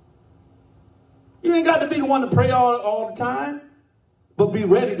 You ain't got to be the one to pray all the time, but be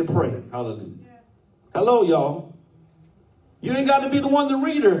ready to pray. Hallelujah. Yes. Hello, y'all. You ain't got to be the one to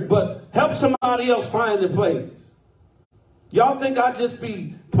read her, but help somebody else find their place. Y'all think I just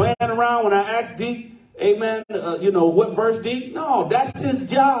be playing around when I ask Deke, amen, what verse Deke? No, that's his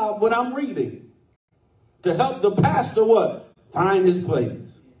job when I'm reading. To help the pastor what? Find his place.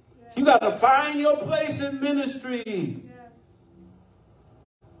 Yes. You got to find your place in ministry. Yes.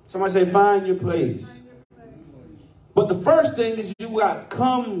 Somebody say, find your place. Find your place. But the first thing is you got to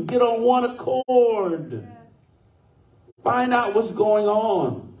come, get on one accord. Yes. Find out what's going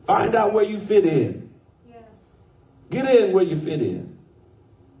on. Find out where you fit in. Yes. Get in where you fit in.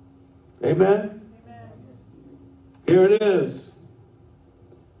 Amen? Amen. Here it is.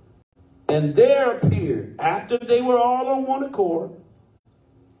 And there appeared, after they were all on one accord,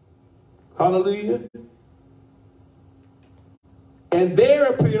 hallelujah, and there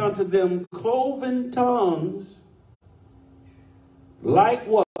appeared unto them cloven tongues, like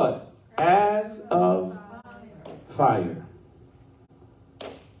what? As of fire.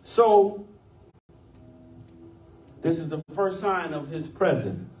 So, this is the first sign of his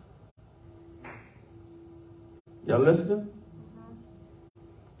presence. Y'all listening?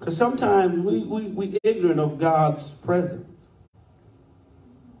 Because sometimes we ignorant of God's presence.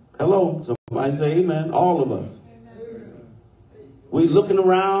 Hello, somebody say amen. All of us. Amen. We looking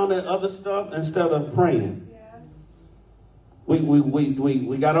around at other stuff instead of praying. Yes.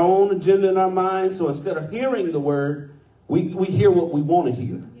 We got our own agenda in our minds, so instead of hearing the word, we hear what we want to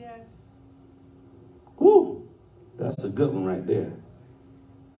hear. Yes. Woo, that's a good one right there.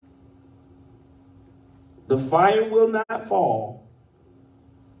 The fire will not fall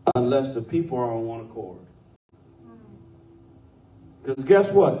unless the people are on one accord. Because guess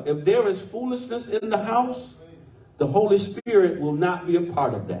what? If there is foolishness in the house, the Holy Spirit will not be a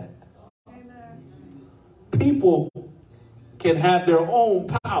part of that. Amen. People can have their own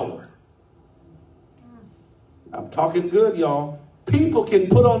power. I'm talking good, y'all. People can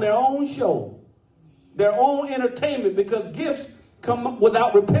put on their own show, their own entertainment, because gifts come up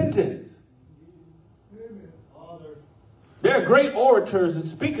without repentance. There are great orators and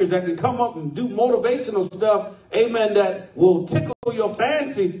speakers that can come up and do motivational stuff, amen, that will tickle your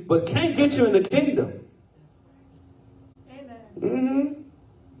fancy, but can't get you in the kingdom. Amen. Mm-hmm.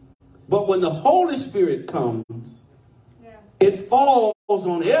 But when the Holy Spirit comes, yes, it falls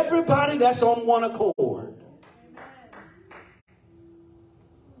on everybody that's on one accord. Amen.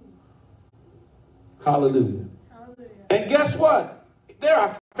 Hallelujah. Hallelujah. And guess what? There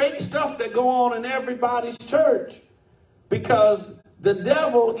are fake stuff that go on in everybody's church. Because the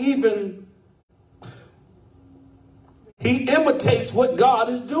devil even, he imitates what God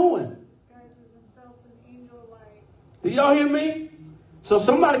is doing. Do y'all hear me? So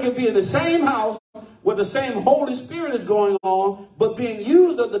somebody can be in the same house where the same Holy Spirit is going on, but being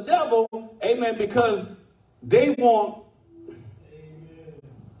used of the devil, amen, because they want.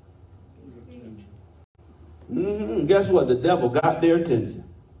 Guess what? The devil got their attention.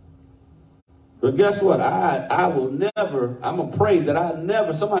 But guess what? I will never, I'm going to pray that I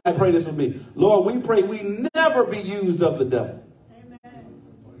never, somebody pray this with me. Lord, we pray we never be used of the devil.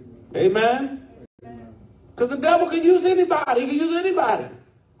 Amen? Because the devil can use anybody. He can use anybody.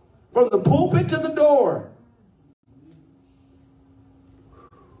 From the pulpit to the door.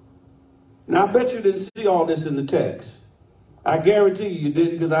 Now, I bet you didn't see all this in the text. I guarantee you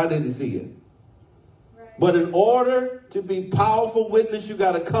didn't, because I didn't see it. But in order to be powerful witness, you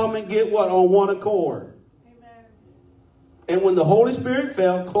got to come and get what? On one accord. Amen. And when the Holy Spirit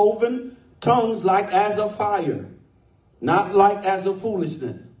fell, cloven tongues like as a fire, not like as a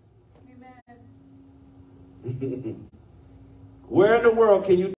foolishness. Amen. Where in the world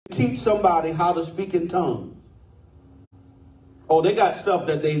can you teach somebody how to speak in tongues? Oh, they got stuff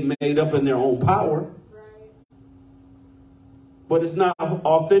that they made up in their own power. But it's not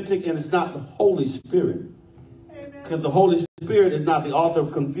authentic, and it's not the Holy Spirit. Because the Holy Spirit is not the author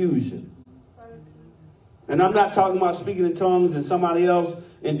of confusion. And I'm not talking about speaking in tongues and somebody else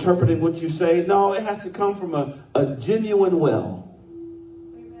interpreting what you say. No, it has to come from a genuine well.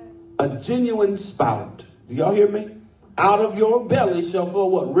 A genuine spout. Do y'all hear me? Out of your belly shall flow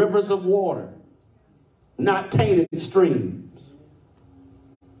what? Rivers of water. Not tainted streams.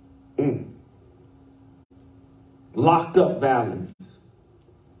 Locked up valleys.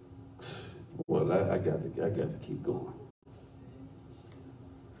 Well, I got to keep going.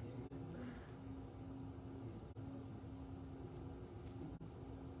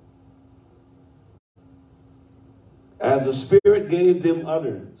 As the Spirit gave them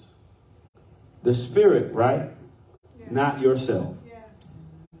utterance. The Spirit, right? Yeah. Not yourself. Yes.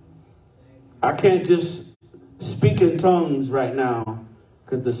 I can't just speak in tongues right now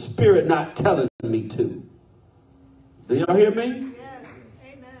because the Spirit not telling me to. Do y'all hear me? Yes.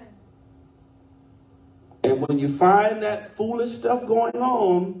 Amen. And when you find that foolish stuff going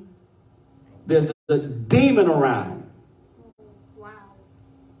on, there's a demon around. Wow.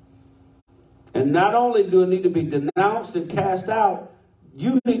 And not only do it need to be denounced and cast out,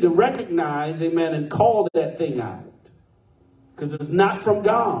 you need to recognize, amen, and call that thing out. Because it's not from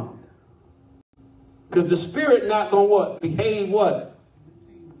God. Because the Spirit not going to what? Behave what?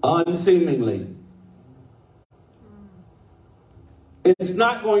 Unseemingly. It's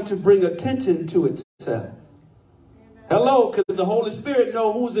not going to bring attention to itself. Amen. Hello, because the Holy Spirit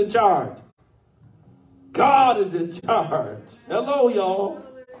knows who's in charge. God is in charge. Hello, y'all.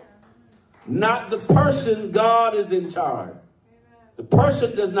 Not the person. God is in charge. The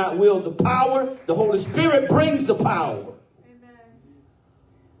person does not wield the power. The Holy Spirit brings the power. Amen.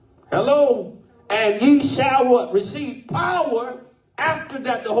 Hello. And ye shall what? Receive power after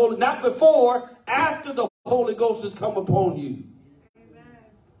that the Holy, not before, after the Holy Ghost has come upon you.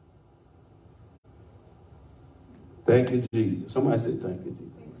 Thank you, Jesus. Somebody say thank you,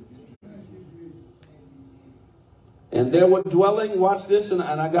 Jesus. And there were dwelling, watch this, and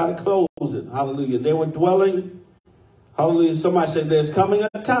I got to close it. Hallelujah. They were dwelling, Hallelujah. Somebody say there's coming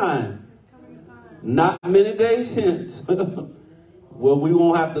a time, not many days hence, where we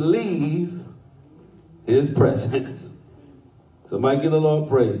won't have to leave his presence. Somebody give the Lord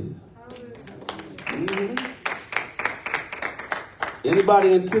praise.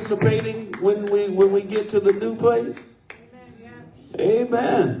 Anybody anticipating when we get to the new place?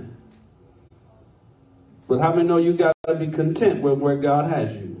 Amen. But how many know you got to be content with where God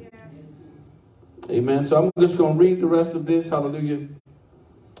has you? Amen. So I'm just going to read the rest of this. Hallelujah.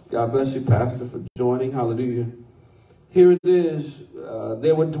 God bless you, Pastor, for joining. Hallelujah. Here it is.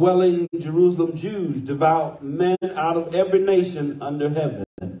 There were dwelling in Jerusalem Jews, devout men out of every nation under heaven.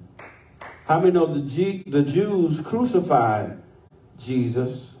 How many know the Jews crucified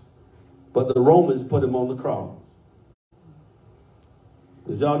Jesus, but the Romans put him on the cross?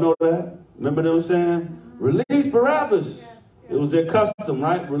 Did y'all know that? Remember they were saying, release Barabbas. It was their custom,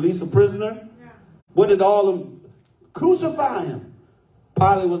 right? Release a prisoner. What did all of them? Crucify him.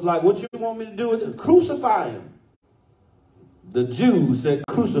 Pilate was like, what you want me to do with it? Crucify him. The Jews said,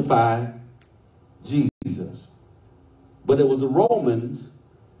 crucify Jesus. But it was the Romans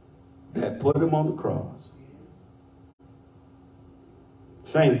that put him on the cross.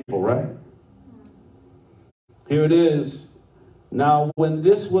 Shameful, right? Here it is. Now, when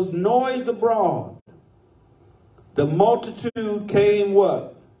this was noised abroad, the multitude came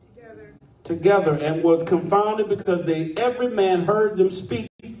what? Together, and was confounded because every man heard them speak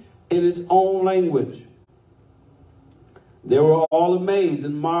in his own language. They were all amazed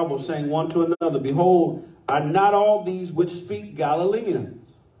and marveled, saying one to another, behold, are not all these which speak Galileans?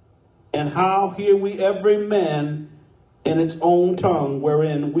 And how hear we every man in its own tongue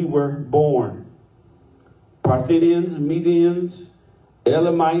wherein we were born? Parthians, Medians,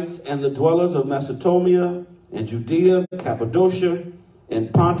 Elamites, and the dwellers of Mesopotamia and Judea, Cappadocia,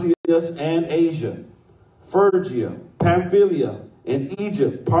 and Pontus and Asia, Phrygia, Pamphylia, and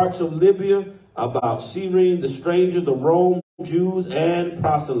Egypt, parts of Libya, about Cyrene, the strangers of Rome, Jews, and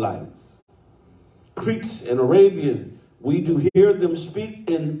proselytes. Cretes and Arabian, we do hear them speak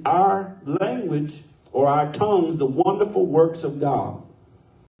in our language or our tongues the wonderful works of God.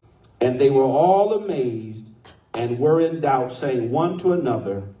 And they were all amazed and were in doubt, saying one to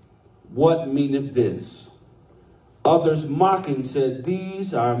another, what meaneth this? Others mocking said,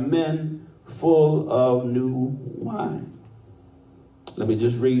 these are men full of new wine. Let me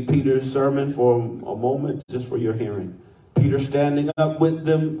just read Peter's sermon for a moment, just for your hearing. Peter standing up with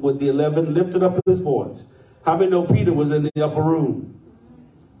them, with the 11, lifted up his voice. How many know Peter was in the upper room?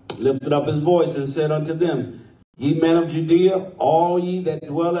 Lifted up his voice and said unto them, ye men of Judea, all ye that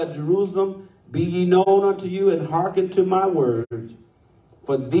dwell at Jerusalem, be ye known unto you, and hearken to my words.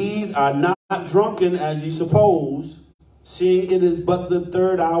 For these are not drunken as ye suppose, seeing it is but the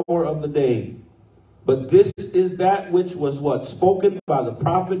third hour of the day. But this is that which was what? Spoken by the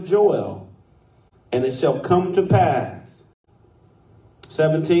prophet Joel. And it shall come to pass.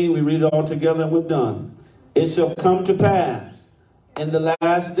 17, we read it all together and we're done. It shall come to pass in the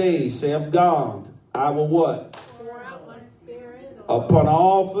last days, saith God, I will what? Pour out my spirit upon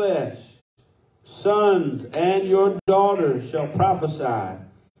all flesh. Sons and your daughters shall prophesy,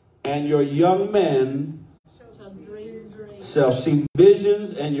 and your young men shall see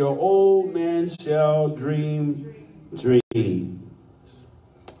visions, and your old men shall dream dreams.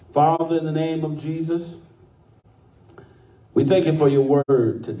 Father, in the name of Jesus, we thank you for your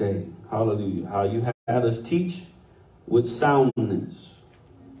word today. Hallelujah. How you had us teach with soundness.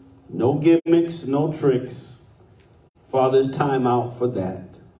 No gimmicks, no tricks. Father, it's time out for that.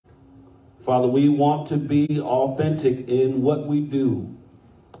 Father, we want to be authentic in what we do.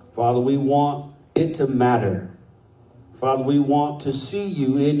 Father, we want it to matter. Father, we want to see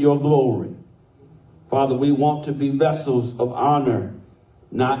you in your glory. Father, we want to be vessels of honor,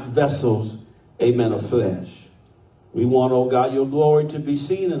 not vessels, amen, of flesh. We want, oh God, your glory to be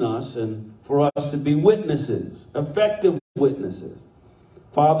seen in us and for us to be witnesses, effective witnesses.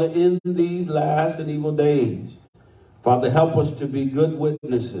 Father, in these last and evil days, Father, help us to be good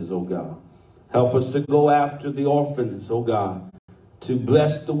witnesses, oh God. Help us to go after the orphans, oh God, to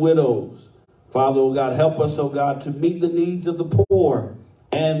bless the widows. Father, oh God, help us, oh God, to meet the needs of the poor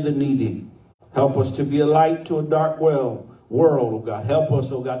and the needy. Help us to be a light to a dark world, oh God. Help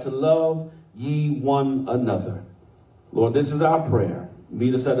us, oh God, to love ye one another. Lord, this is our prayer.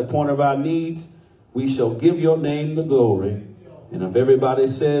 Meet us at the point of our needs. We shall give your name the glory. And if everybody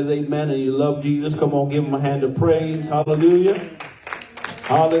says amen and you love Jesus, come on, give him a hand of praise. Hallelujah.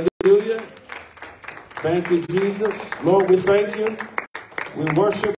 Hallelujah. Thank you, Jesus. Lord, we thank you. We worship